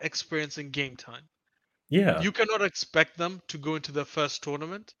proper experience in game time. Yeah. You cannot expect them to go into their first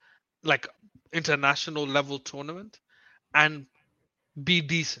tournament, like international level tournament, and be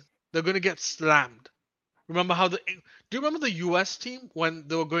decent. They're going to get slammed. Do you remember the US team when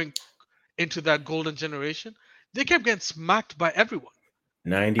they were going into that golden generation? They kept getting smacked by everyone.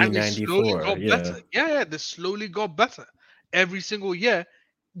 90, and they slowly 94. got Yeah. better. Yeah, they slowly got better. Every single year,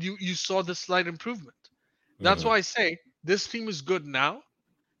 you saw the slight improvement. That's why I say this team is good now,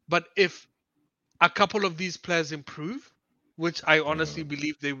 but if a couple of these players improve, which I honestly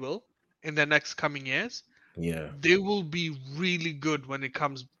believe they will in the next coming years, they will be really good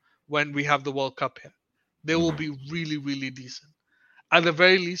when we have the World Cup here. They will be really, really decent. At the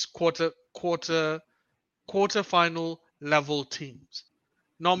very least, quarterfinal level teams.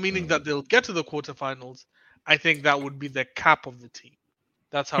 Not meaning that they'll get to the quarterfinals. I think that would be the cap of the team.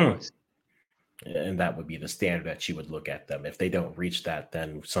 That's how I see it. And that would be the standard that you would look at them. If they don't reach that,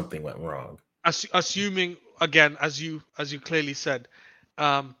 then something went wrong. assuming again, as you clearly said,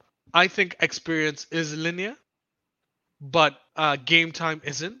 I think experience is linear, but game time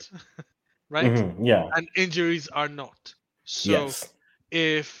isn't, right? Yeah. And injuries are not. So Yes.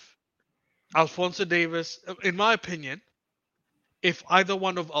 if Alfonso Davis, in my opinion, if either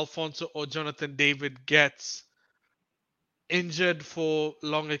one of Alfonso or Jonathan David gets injured for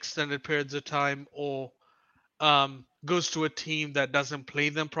long extended periods of time or goes to a team that doesn't play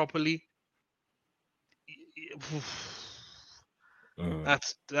them properly, Mm.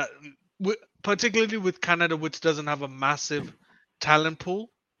 that's that. Particularly with Canada, which doesn't have a massive talent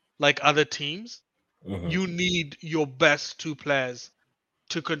pool like other teams, you need your best two players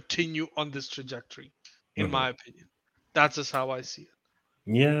to continue on this trajectory. In my opinion, that's just how I see it.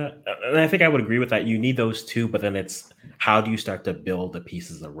 Yeah, and I think I would agree with that. You need those two, but then it's how do you start to build the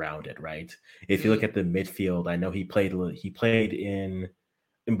pieces around it, right? If you look at the midfield, I know he played in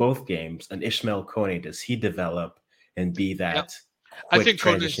both games. And Ishmael Kone, does he develop and be Yeah, that I quick think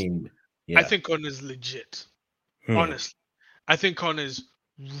Con is. transitioning? I Yeah. think Con is legit. Hmm. Honestly, I think Con is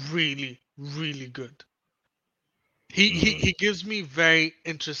really, really good. He gives me very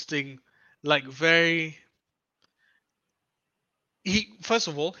interesting, like very. He first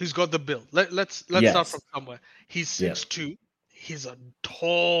of all, he's got the build. Let's start from Yes. somewhere. He's Yeah. 6'2". He's a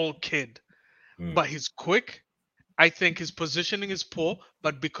tall kid, Mm. but he's quick. I think his positioning is poor,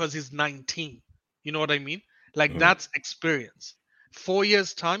 but because he's 19, you know what I mean? Like that's experience. 4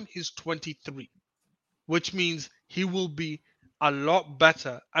 years time, he's 23, which means he will be a lot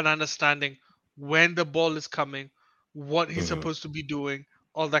better at understanding when the ball is coming, what he's supposed to be doing,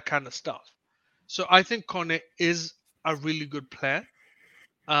 all that kind of stuff. So I think Kone is a really good player,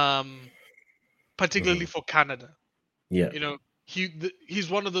 particularly for Canada. Yeah. You know, he's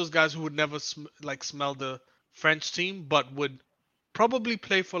one of those guys who would never smell the French team, but would probably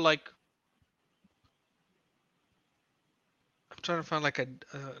play for like I'm trying to find like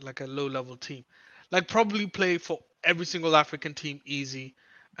a low level team, like probably play for every single African team easy,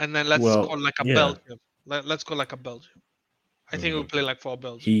 and then let's Well, call like a yeah. Belgium. Let's go like a Belgium. I think he'll play like for a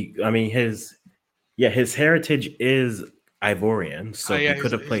Belgium. His heritage is Ivorian, so Yeah, he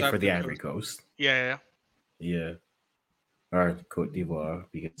could have his played for the Ivory Ivory Coast. Yeah. Yeah. Or Cote d'Ivoire,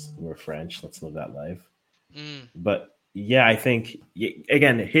 because we're French. Let's live that life. But yeah, I think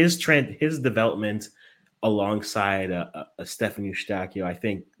again his development alongside a Stefan Eustáquio, I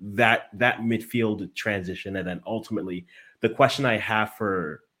think that midfield transition, and then ultimately the question I have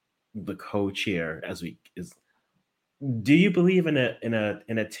for the coach here is, do you believe in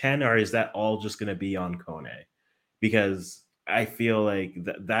a 10, or is that all just going to be on Kone? Because I feel like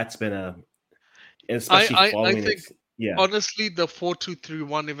that's been especially I following think yeah. honestly the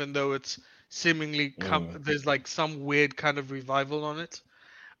 4-2-3-1, even though it's seemingly there's like some weird kind of revival on it.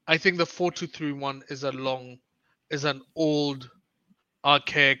 I think the 4-2-3-1 is an old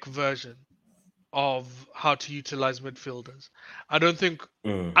archaic version of how to utilize midfielders. I don't think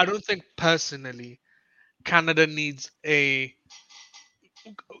personally Canada needs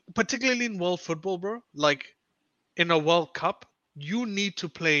particularly in world football, bro. Like in a World Cup, you need to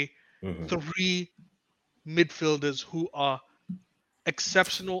play 3 midfielders who are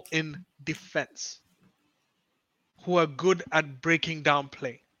exceptional in defense, who are good at breaking down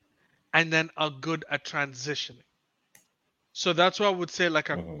play, and then are good at transitioning. So that's why I would say like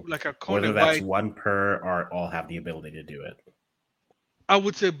a Kone, whether that's one per or all have the ability to do it. I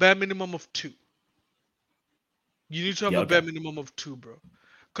would say bare minimum of 2. You need to have a bare minimum of 2, bro.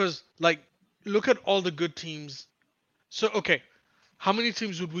 Because like look at all the good teams. So okay, how many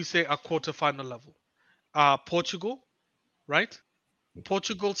teams would we say are quarterfinal level? Portugal, right?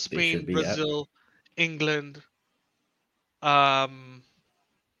 Portugal, Spain, Brazil, England,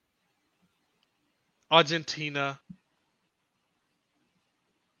 Argentina,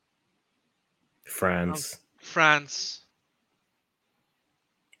 France.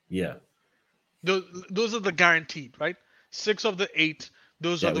 Yeah. Those are the guaranteed, right? 6 of the 8,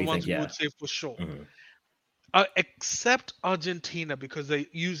 those are the ones we would say for sure. Except Argentina, because they're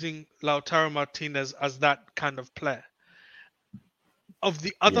using Lautaro Martinez as that kind of player. Of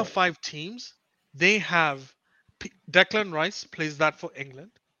the other 5 teams, they have Declan Rice plays that for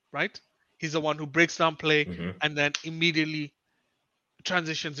England, right? He's the one who breaks down play and then immediately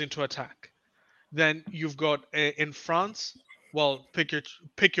transitions into attack. Then you've got in France, well, pick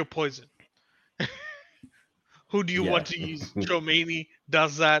your poison. Who do you want to use? Chouameni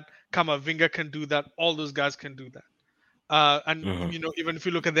does that. Camavinga can do that. All those guys can do that. And you know, even if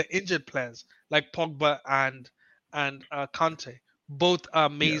you look at the injured players like Pogba and Kante, both are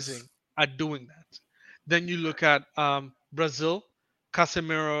amazing at doing that. Then you look at Brazil.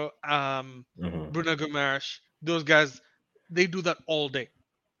 Casemiro, Bruno Guimaraes, those guys, they do that all day.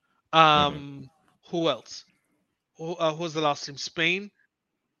 Who else? Who was the last team? Spain.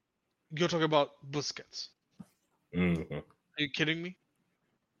 You're talking about Busquets. Are you kidding me?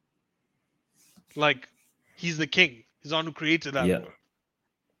 Like, he's the king. He's the one who created that. Yeah.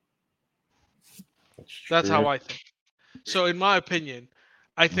 That's how I think. So, in my opinion,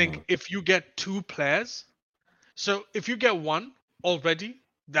 I think if you get 2 players, so if you get 1 already,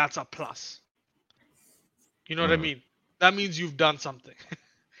 that's a plus. You know what I mean? That means you've done something.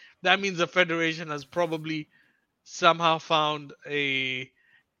 That means the federation has probably somehow found a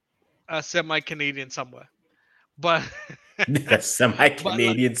semi-Canadian somewhere. But a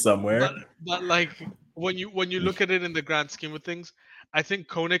semi-Canadian somewhere. But like when you look at it in the grand scheme of things, I think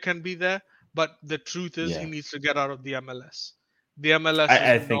Kone can be there. But the truth is, he needs to get out of the MLS. The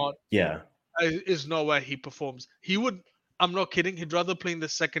MLS is not where he performs. He would. I'm not kidding. He'd rather play in the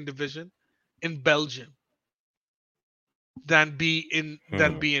 2nd division in Belgium than be in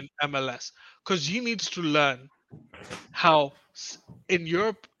MLS, because he needs to learn how in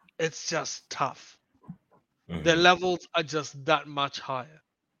Europe it's just tough. The levels are just that much higher.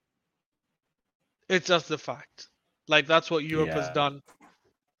 It's just the fact. Like, that's what Europe has done.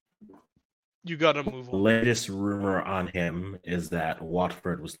 You gotta move on. The latest rumor on him is that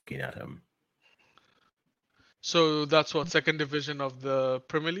Watford was looking at him. So that's what, 2nd division of the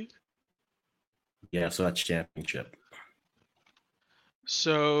Premier League? Yeah, so that's Championship.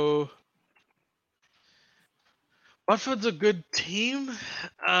 So Watford's a good team,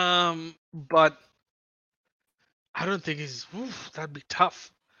 but I don't think that'd be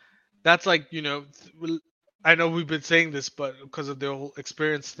tough. That's like, I know we've been saying this, but because of the whole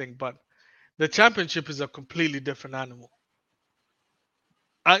experience thing, but the Championship is a completely different animal.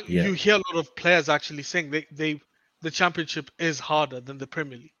 You hear a lot of players actually saying the Championship is harder than the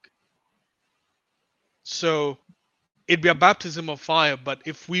Premier League. So it'd be a baptism of fire, but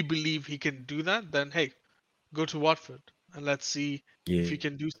if we believe he can do that, then hey, go to Watford and let's see if he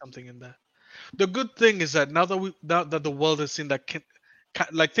can do something in there. The good thing is that now that the world has seen that,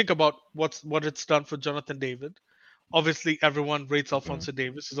 think about what it's done for Jonathan David. Obviously, everyone rates Alphonso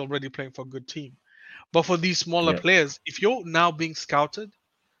Davies. He's already playing for a good team. But for these smaller players, if you're now being scouted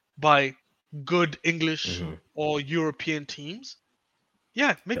by good English or European teams,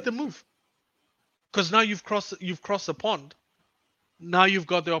 make the move. Because now you've crossed the pond. Now you've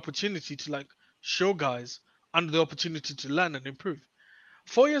got the opportunity to show guys under the opportunity to learn and improve.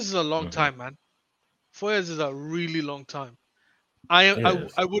 4 years is a long time, man. 4 years is a really long time. I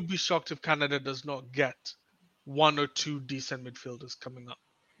would be shocked if Canada does not get 1 or 2 decent midfielders coming up.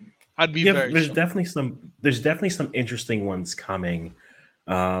 I'd be very there's shocked. definitely some interesting ones coming.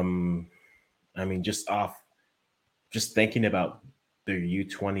 I mean, just thinking about their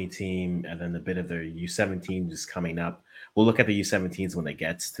U20 team and then a bit of their U17 just coming up. We'll look at the U17s when it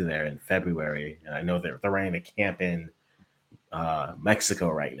gets to there in February. And I know they're running a camp in Mexico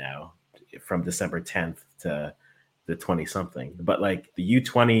right now from December 10th to the 20-something. But like the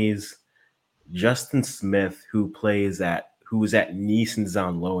U20s, Justin Smith, who was at Nice and is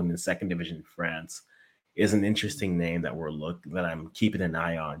on loan in the 2nd division in France, is an interesting name that that I'm keeping an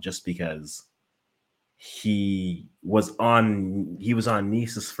eye on, just because he was on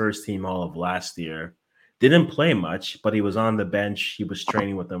Nice's first team all of last year. Didn't play much, but he was on the bench. He was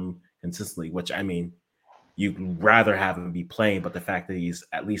training with them consistently, which, I mean, you'd rather have him be playing, but the fact that he's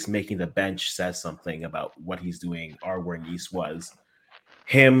at least making the bench says something about what he's doing or where Nice was.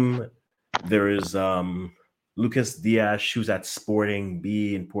 There is Lucas Dias, who's at Sporting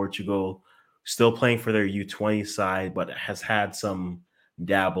B in Portugal, still playing for their U20 side, but has had some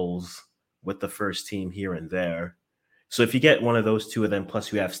dabbles with the first team here and there. So if you get one of those two of them,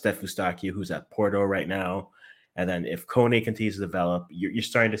 plus you have Steph Eustáquio, who's at Porto right now, and then if Kone continues to develop, you're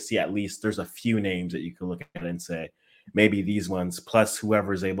starting to see at least there's a few names that you can look at and say, maybe these ones, plus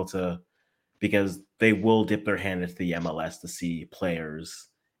whoever is able to, because they will dip their hand into the MLS to see players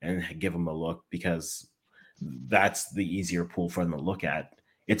and give them a look, because that's the easier pool for them to look at.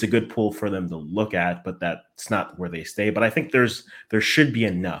 It's a good pool for them to look at, but that's not where they stay. But I think there should be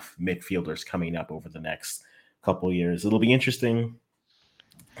enough midfielders coming up over the next couple of years. It'll be interesting.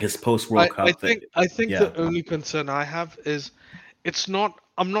 His post-World Cup. I think the only concern I have is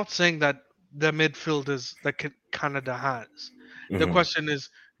I'm not saying that the midfielders that Canada has. The question is,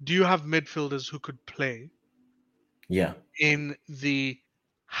 do you have midfielders who could play in the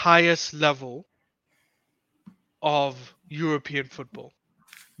highest level of European football?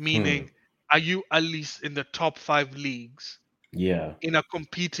 Meaning, are you at least in the top 5 leagues in a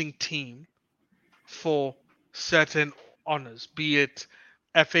competing team for certain honors, be it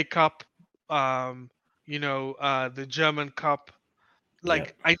FA Cup, the German Cup.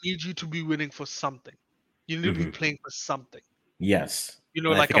 Like, I need you to be winning for something. You need to be playing for something. Yes. You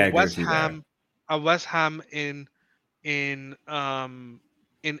know, And like I a agree West with you there. Ham, in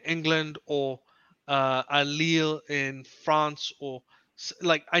England, or a Lille in France, or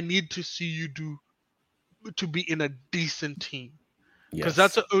like, I need to see you to be in a decent team, because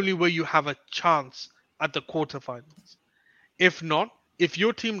that's Yes. the only way you have a chance at the quarterfinals. If not, if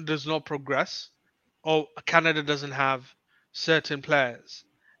your team does not progress, or Canada doesn't have certain players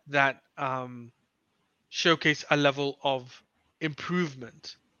that showcase a level of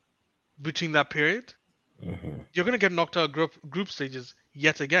improvement between that period, you're going to get knocked out of group stages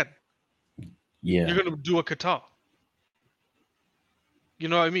yet again. Yeah. You're going to do a Qatar. You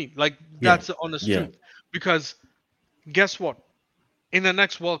know what I mean? Like, Yeah. that's the honest Yeah. truth. Because guess what? In the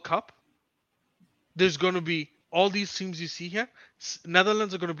next World Cup, there's going to be all these teams you see here.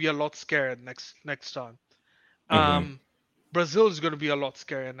 Netherlands are going to be a lot scarier next time. Brazil is going to be a lot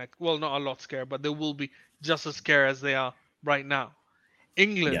scarier next. Well, not a lot scarier, but they will be just as scary as they are right now.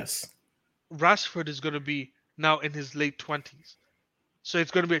 England, Yes. Rashford is going to be now in his late 20s. So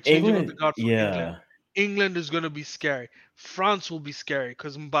it's going to be a changing of the guard for England. England is going to be scary. France will be scary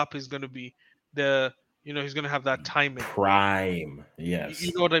because Mbappe is going to be he's going to have that timing. Prime. Yes.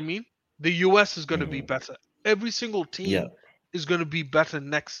 You know what I mean? The US is going to be better. Every single team is going to be better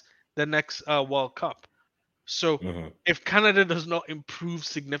the next World Cup. So if Canada does not improve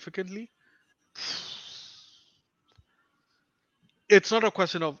significantly, it's not a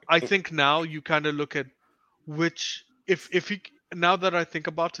question of. I think now you kind of look at which now that I think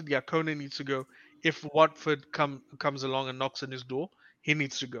about it, Conan needs to go. If Watford comes along and knocks on his door, he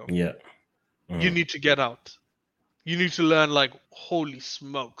needs to go. Yeah. You need to get out. You need to learn, like, holy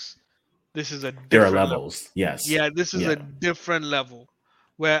smokes, this is a different there are levels. Level. Yes. Yeah, this is a different level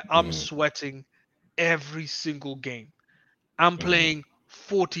where I'm sweating every single game. I'm playing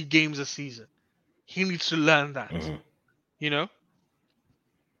 40 games a season. He needs to learn that. You know?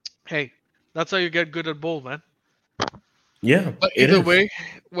 Hey, that's how you get good at ball, man. Yeah. But either way,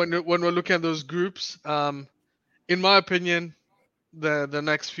 when we're looking at those groups, in my opinion, the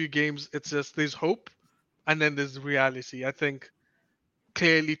next few games, it's just there's hope, and then there's reality. I think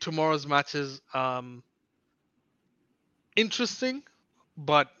clearly tomorrow's matches interesting,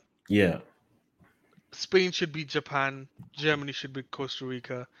 but Spain should beat Japan, Germany should beat Costa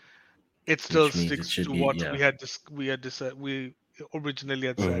Rica. It still sticks to what we originally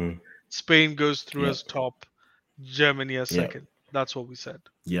had said. Spain goes through as top, Germany as second. That's what we said.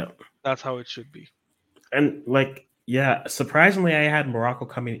 Yeah. That's how it should be. And surprisingly, I had Morocco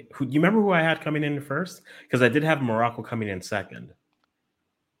coming. You remember who I had coming in first? Because I did have Morocco coming in second.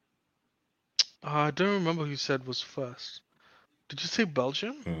 I don't remember who you said was first. Did you say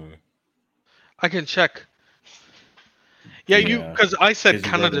Belgium? I can check. Yeah, because I said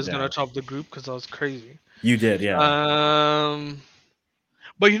Canada's going to top the group because I was crazy. You did, yeah.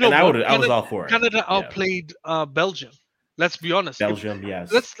 But you know, I was all for it. Canada outplayed Belgium. Let's be honest. Belgium,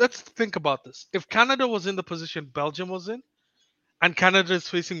 yes. Let's think about this. If Canada was in the position Belgium was in, and Canada is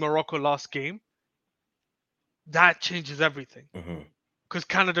facing Morocco last game, that changes everything. Because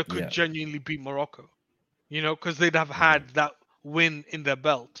Canada could genuinely beat Morocco, because they'd have had that win in their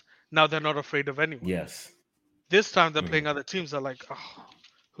belt. Now they're not afraid of anyone. Yes. This time they're playing other teams. They're like, oh,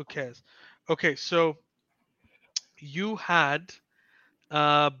 who cares? Okay, so you had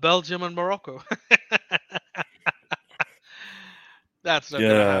Belgium and Morocco. That's not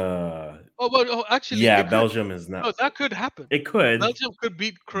gonna happen. Oh, actually, Belgium is not. No, that could happen. It could. Belgium could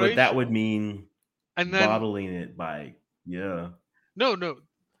beat Croatia, but that would mean and then bottling it by No.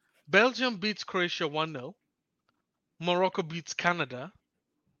 Belgium beats Croatia 1-0. Morocco beats Canada,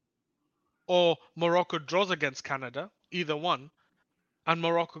 or Morocco draws against Canada, either one, and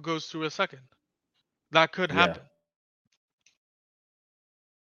Morocco goes through a second. That could happen.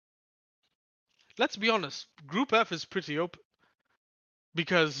 Let's be honest. Group F is pretty open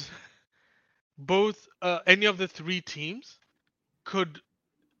because both any of the three teams could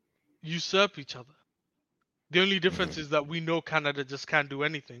usurp each other. The only difference is that we know Canada just can't do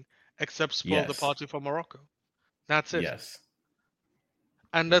anything except spoil the party for Morocco. That's it. Yes.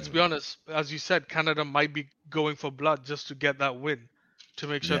 And let's be honest, as you said, Canada might be going for blood just to get that win, to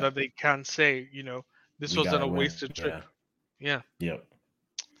make sure that they can say, this wasn't a wasted trip. Yeah. Yep.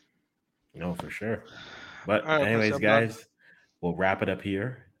 No, for sure. But anyways, guys, we'll wrap it up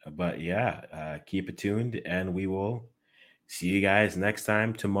here. But keep it tuned, and we will see you guys next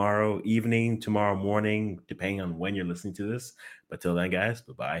time, tomorrow evening, tomorrow morning, depending on when you're listening to this. But till then, guys,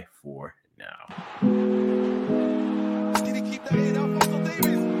 bye-bye for now. the head of